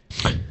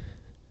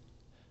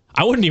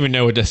 I wouldn't even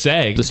know what to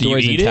say. The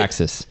story's in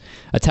Texas.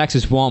 A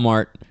Texas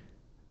Walmart.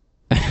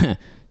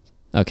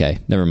 Okay,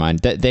 never mind.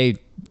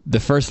 The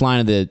first line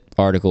of the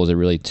article is a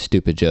really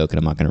stupid joke, and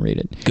I'm not going to read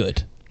it.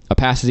 Good. A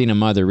Pasadena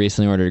mother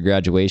recently ordered a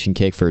graduation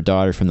cake for her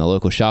daughter from the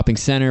local shopping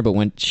center, but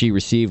when she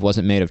received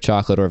wasn't made of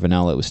chocolate or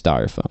vanilla, it was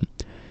styrofoam.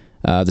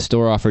 The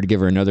store offered to give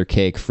her another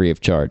cake free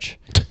of charge.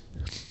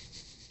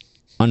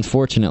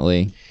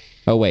 Unfortunately,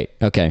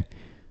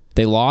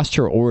 they lost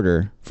her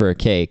order for a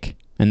cake,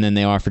 and then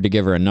they offered to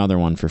give her another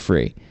one for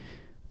free.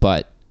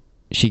 But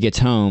she gets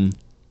home,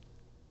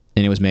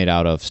 and it was made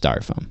out of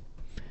styrofoam.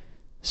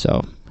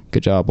 So,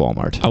 good job,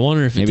 Walmart. I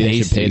wonder if Maybe it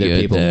they should pay tasted their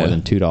good, people though. more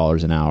than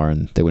 $2 an hour,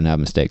 and they wouldn't have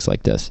mistakes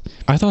like this.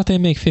 I thought they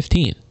make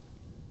 15.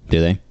 Do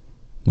they?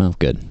 Well,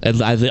 good.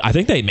 I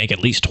think they make at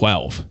least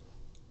 12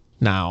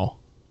 now.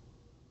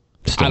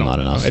 Still I don't not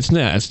know. enough.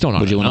 It's still not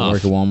Would you want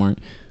enough. to work at Walmart?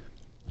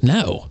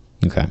 No.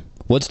 Okay.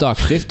 Woodstock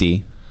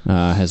 50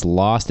 has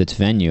lost its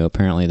venue.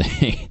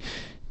 Apparently,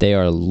 they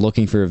are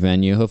looking for a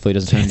venue. Hopefully, it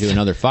doesn't turn into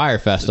another fire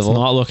It's festival.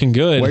 not looking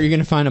good. Where are you going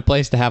to find a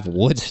place to have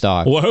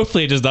Woodstock? Well,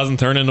 hopefully it just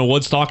doesn't turn into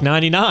Woodstock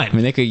 99. I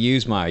mean, they could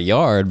use my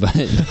yard, but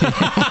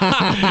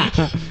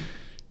a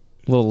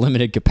little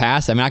limited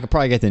capacity. I mean, I could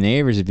probably get the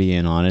neighbors to be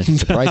in on it if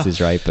the price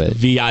is right, but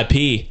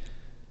VIP.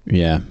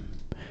 yeah.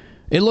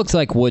 It looks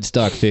like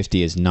Woodstock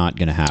 50 is not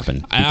going to happen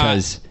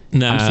because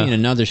nah. I'm seeing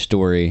another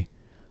story.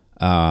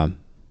 The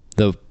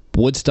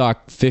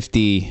Woodstock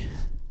 50.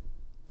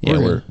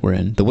 Yeah, we're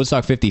in. The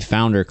Woodstock 50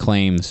 founder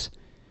claims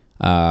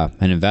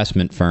an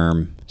investment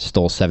firm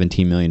stole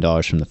 $17 million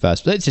from the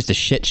festival. It's just a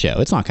shit show.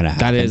 It's not going to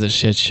happen. That is a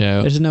shit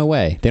show. There's no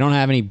way. They don't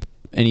have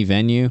any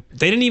venue.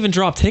 They didn't even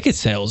drop ticket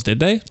sales, did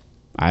they?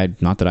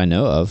 Not that I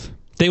know of.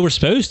 They were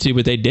supposed to,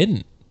 but they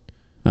didn't.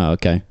 Oh,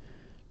 okay.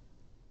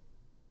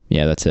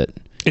 Yeah, that's it.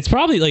 It's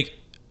probably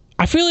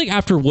I feel like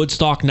after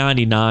Woodstock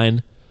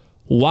 99,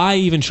 why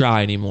even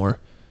try anymore?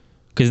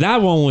 Because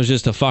that one was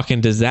just a fucking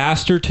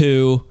disaster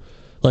too.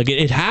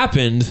 It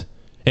happened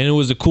and it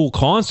was a cool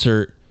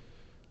concert,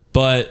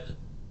 but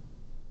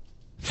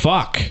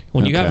fuck.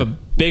 When you Okay. have a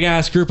big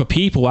ass group of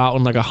people out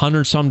in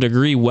 100-some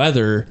degree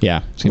weather,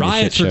 Yeah, it's gonna be a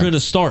riots shit are show. going to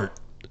start.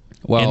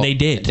 Well, and they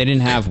did. They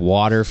didn't have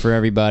water for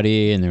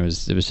everybody, and it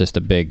was just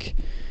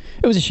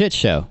it was a shit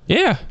show.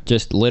 Yeah.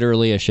 Just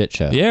literally a shit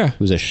show. Yeah. It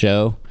was a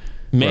show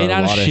Made where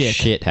out a of lot of shit.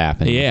 shit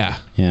happened. Yeah.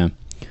 Yeah.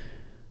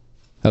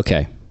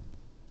 Okay.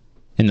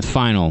 In the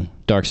final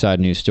Dark Side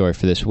news story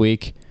for this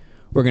week,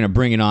 we're going to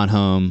bring it on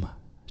home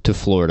to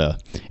Florida.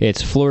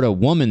 It's Florida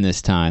woman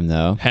this time,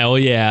 though. Hell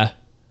yeah.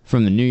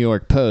 From the New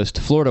York Post,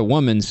 Florida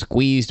woman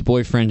squeezed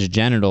boyfriend's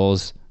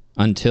genitals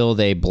until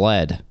they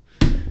bled.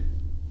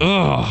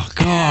 Oh,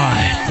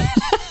 God.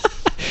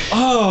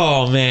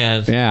 Oh,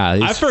 man. Yeah.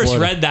 I first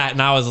read that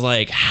and I was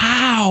like,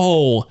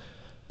 how?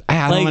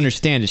 I don't like,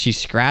 understand. Did she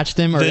scratch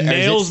them? Or The is it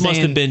nails must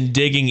saying- have been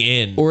digging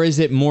in. Or is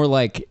it more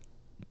like,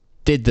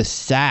 did the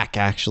sack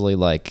actually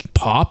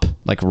Pop?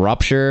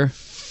 rupture?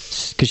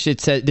 Because it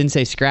didn't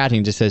say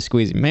scratching, it just says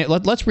squeezing.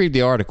 Let's read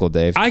the article,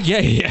 Dave.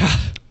 Yeah.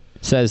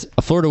 Says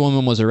a Florida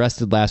woman was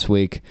arrested last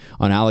week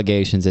on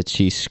allegations that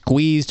she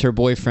squeezed her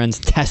boyfriend's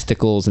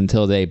testicles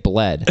until they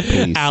bled.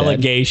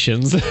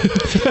 Allegations. Yeah,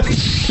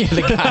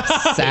 the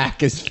guy's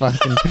sack is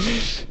fucking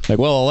like,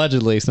 well,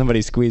 allegedly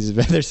somebody squeezes.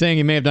 They're saying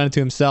he may have done it to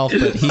himself,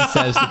 but he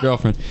says the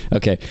girlfriend.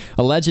 Okay,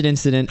 alleged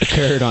incident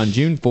occurred on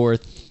June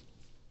 4th.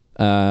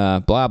 Blah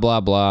blah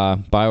blah.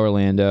 By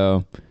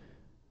Orlando.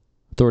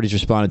 Authorities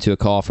responded to a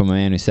call from a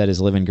man who said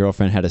his live-in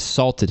girlfriend had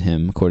assaulted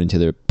him, according to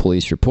the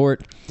police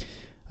report.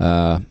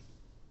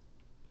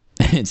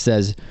 It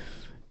says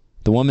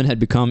the woman had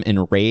become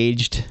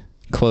enraged,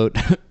 quote,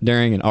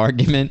 during an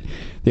argument.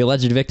 The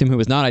alleged victim, who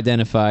was not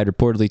identified,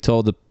 reportedly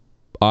told the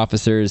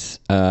officers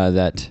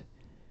that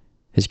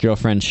his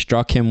girlfriend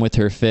struck him with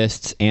her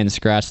fists and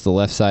scratched the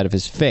left side of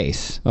his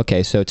face.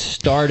 Okay, so it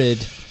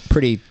started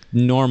pretty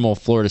normal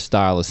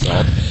Florida-style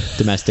assault,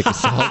 domestic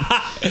assault.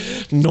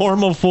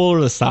 Normal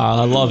Florida style.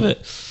 I love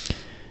it.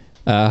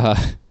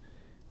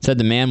 Said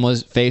the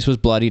man's face was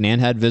bloodied and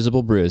had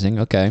visible bruising.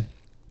 Okay.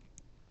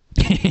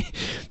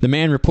 The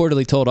man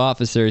reportedly told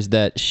officers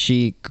that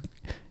she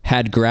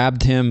had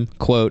grabbed him,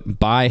 quote,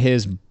 by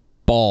his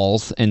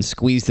balls and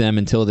squeezed them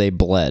until they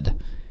bled.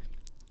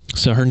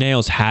 So her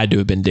nails had to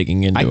have been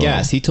digging into I him.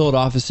 guess. He told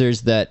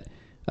officers that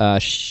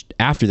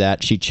after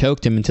that, she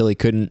choked him until he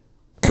couldn't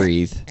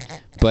breathe,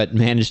 but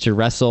managed to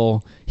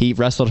wrestle. He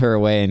wrestled her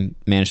away and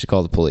managed to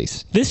call the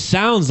police. This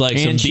sounds like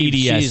some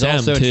BDSM, she's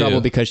also too. in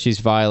trouble because she's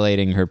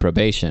violating her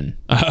probation.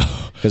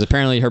 Oh. Because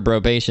apparently her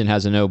probation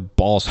has a no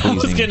ball squeezing.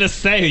 I was going to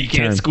say, you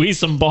can't term. squeeze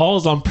some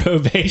balls on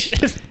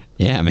probation.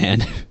 Yeah,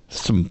 man.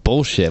 Some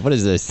bullshit. What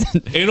is this?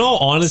 In all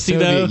honesty,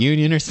 Soviet though.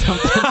 Union or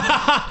something?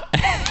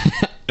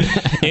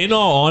 In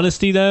all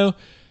honesty, though,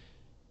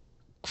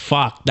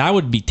 fuck, that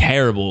would be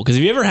terrible. Because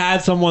have you ever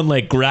had someone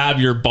like grab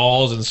your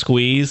balls and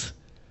squeeze?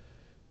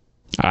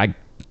 Yeah,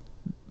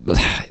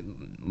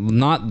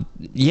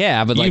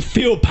 but You like,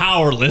 feel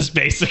powerless,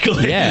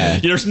 basically. Yeah,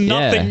 There's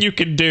nothing you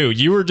can do.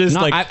 You were just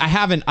like, I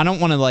haven't. I don't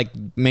want to like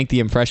make the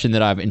impression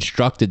that I've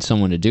instructed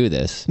someone to do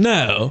this.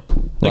 no,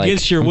 Like,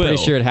 against your I'm will.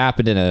 pretty sure it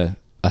happened in a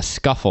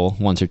scuffle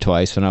once or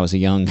twice when I was a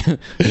young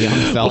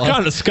fella. What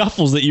kind of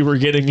scuffles that you were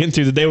getting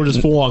into that they were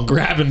just full on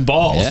grabbing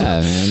balls?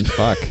 Yeah, man.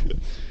 Fuck.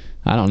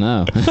 I don't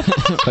know,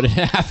 but it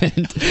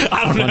happened.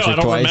 I don't know. Once or I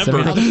don't twice. remember. I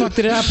mean, how the fuck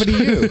did it happen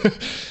to you?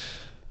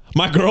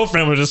 My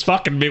girlfriend was just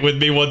fucking with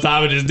me one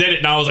time and just did it,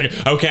 and I was like,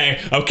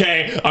 okay,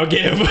 I'll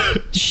give.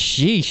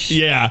 Sheesh.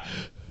 Yeah.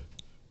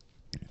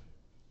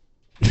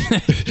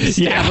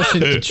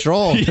 Establishing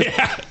control.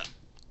 Yeah.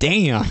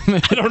 Damn. I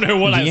don't know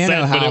what I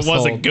Vienna said, but it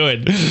wasn't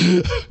household.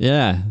 good.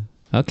 Yeah.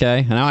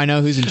 Okay. Now I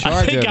know who's in charge.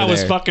 I think I over was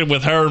there. fucking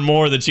with her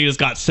more than she just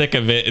got sick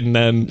of it, and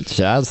then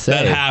I'll say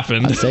that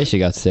happened. I'd say she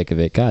got sick of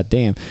it. God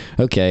damn.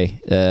 Okay.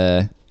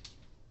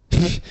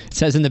 It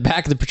says in the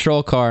back of the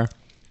patrol car,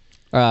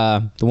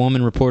 the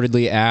woman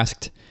reportedly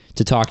asked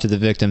to talk to the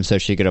victim so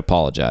she could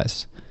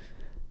apologize.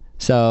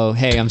 So,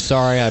 hey, I'm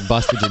sorry I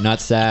busted your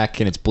nutsack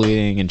and it's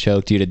bleeding and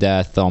choked you to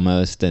death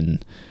almost,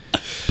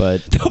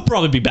 but they'll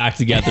probably be back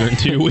together in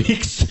 2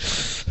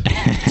 weeks.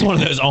 It's one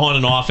of those on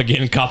and off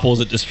again couples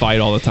that just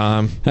fight all the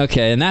time.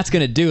 okay, and that's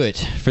gonna do it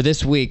for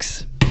this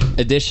week's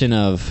edition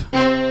of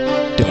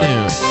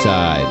Dark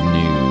Side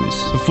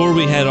News. Before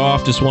we head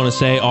off, just want to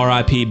say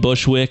R.I.P.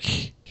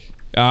 Bushwick.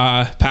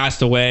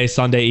 Passed away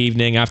Sunday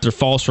evening after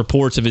false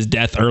reports of his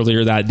death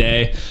earlier that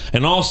day.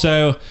 And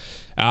also,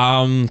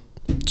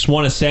 just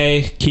want to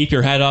say, keep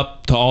your head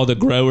up to all the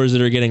growers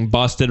that are getting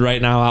busted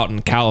right now out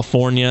in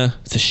California.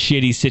 It's a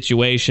shitty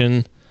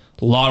situation.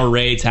 A lot of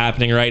raids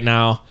happening right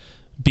now.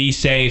 Be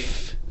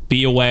safe.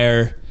 Be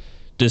aware.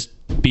 Just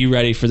be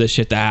ready for this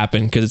shit to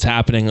happen because it's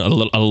happening a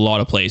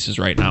lot of places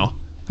right now.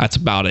 That's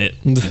about it.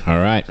 All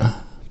right.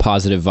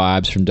 Positive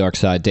vibes from Dark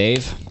Side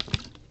Dave.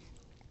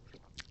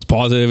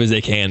 Positive as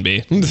they can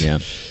be. Yeah.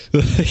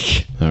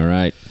 All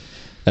right.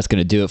 That's going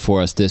to do it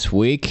for us this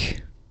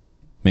week.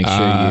 Make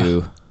sure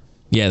you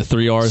Yeah, the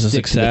 3 R's of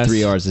stick to success. the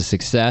 3 R's of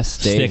success.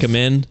 Dave, Stick them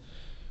in.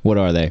 what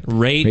are they?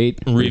 Rate,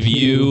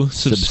 review,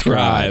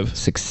 subscribe.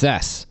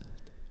 Success.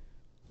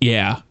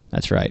 Yeah.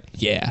 That's right.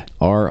 Yeah.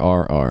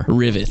 RRR.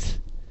 Rivet.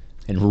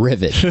 And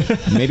rivet.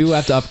 Maybe we'll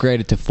have to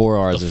upgrade it to 4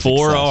 R's of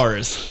 4 success.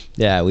 R's.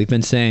 Yeah, we've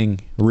been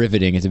saying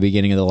riveting at the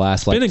beginning of the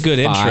last Been a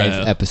good 5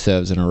 intro.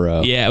 episodes in a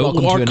row. Yeah,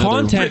 Welcome our to another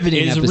content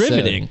riveting is episode.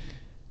 riveting.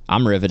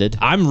 I'm riveted.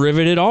 I'm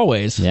riveted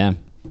always. Yeah.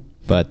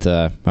 But,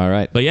 all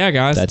right. But yeah,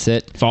 guys. That's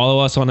it. Follow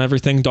us on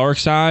everything Dark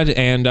Side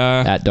and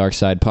At Dark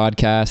Side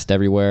Podcast,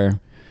 everywhere.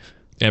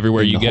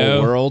 everywhere in you the go.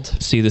 whole world.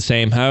 See the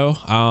same hoe.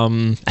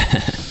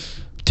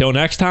 Till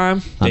next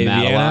time. I'm Dave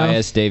Matt Viano.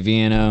 Elias, Dave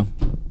Viano.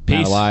 Peace.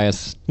 Matt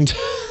Elias,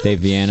 Dave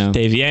Viano.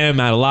 Dave Viano,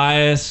 Matt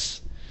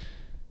Elias.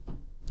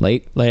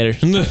 Late. Later.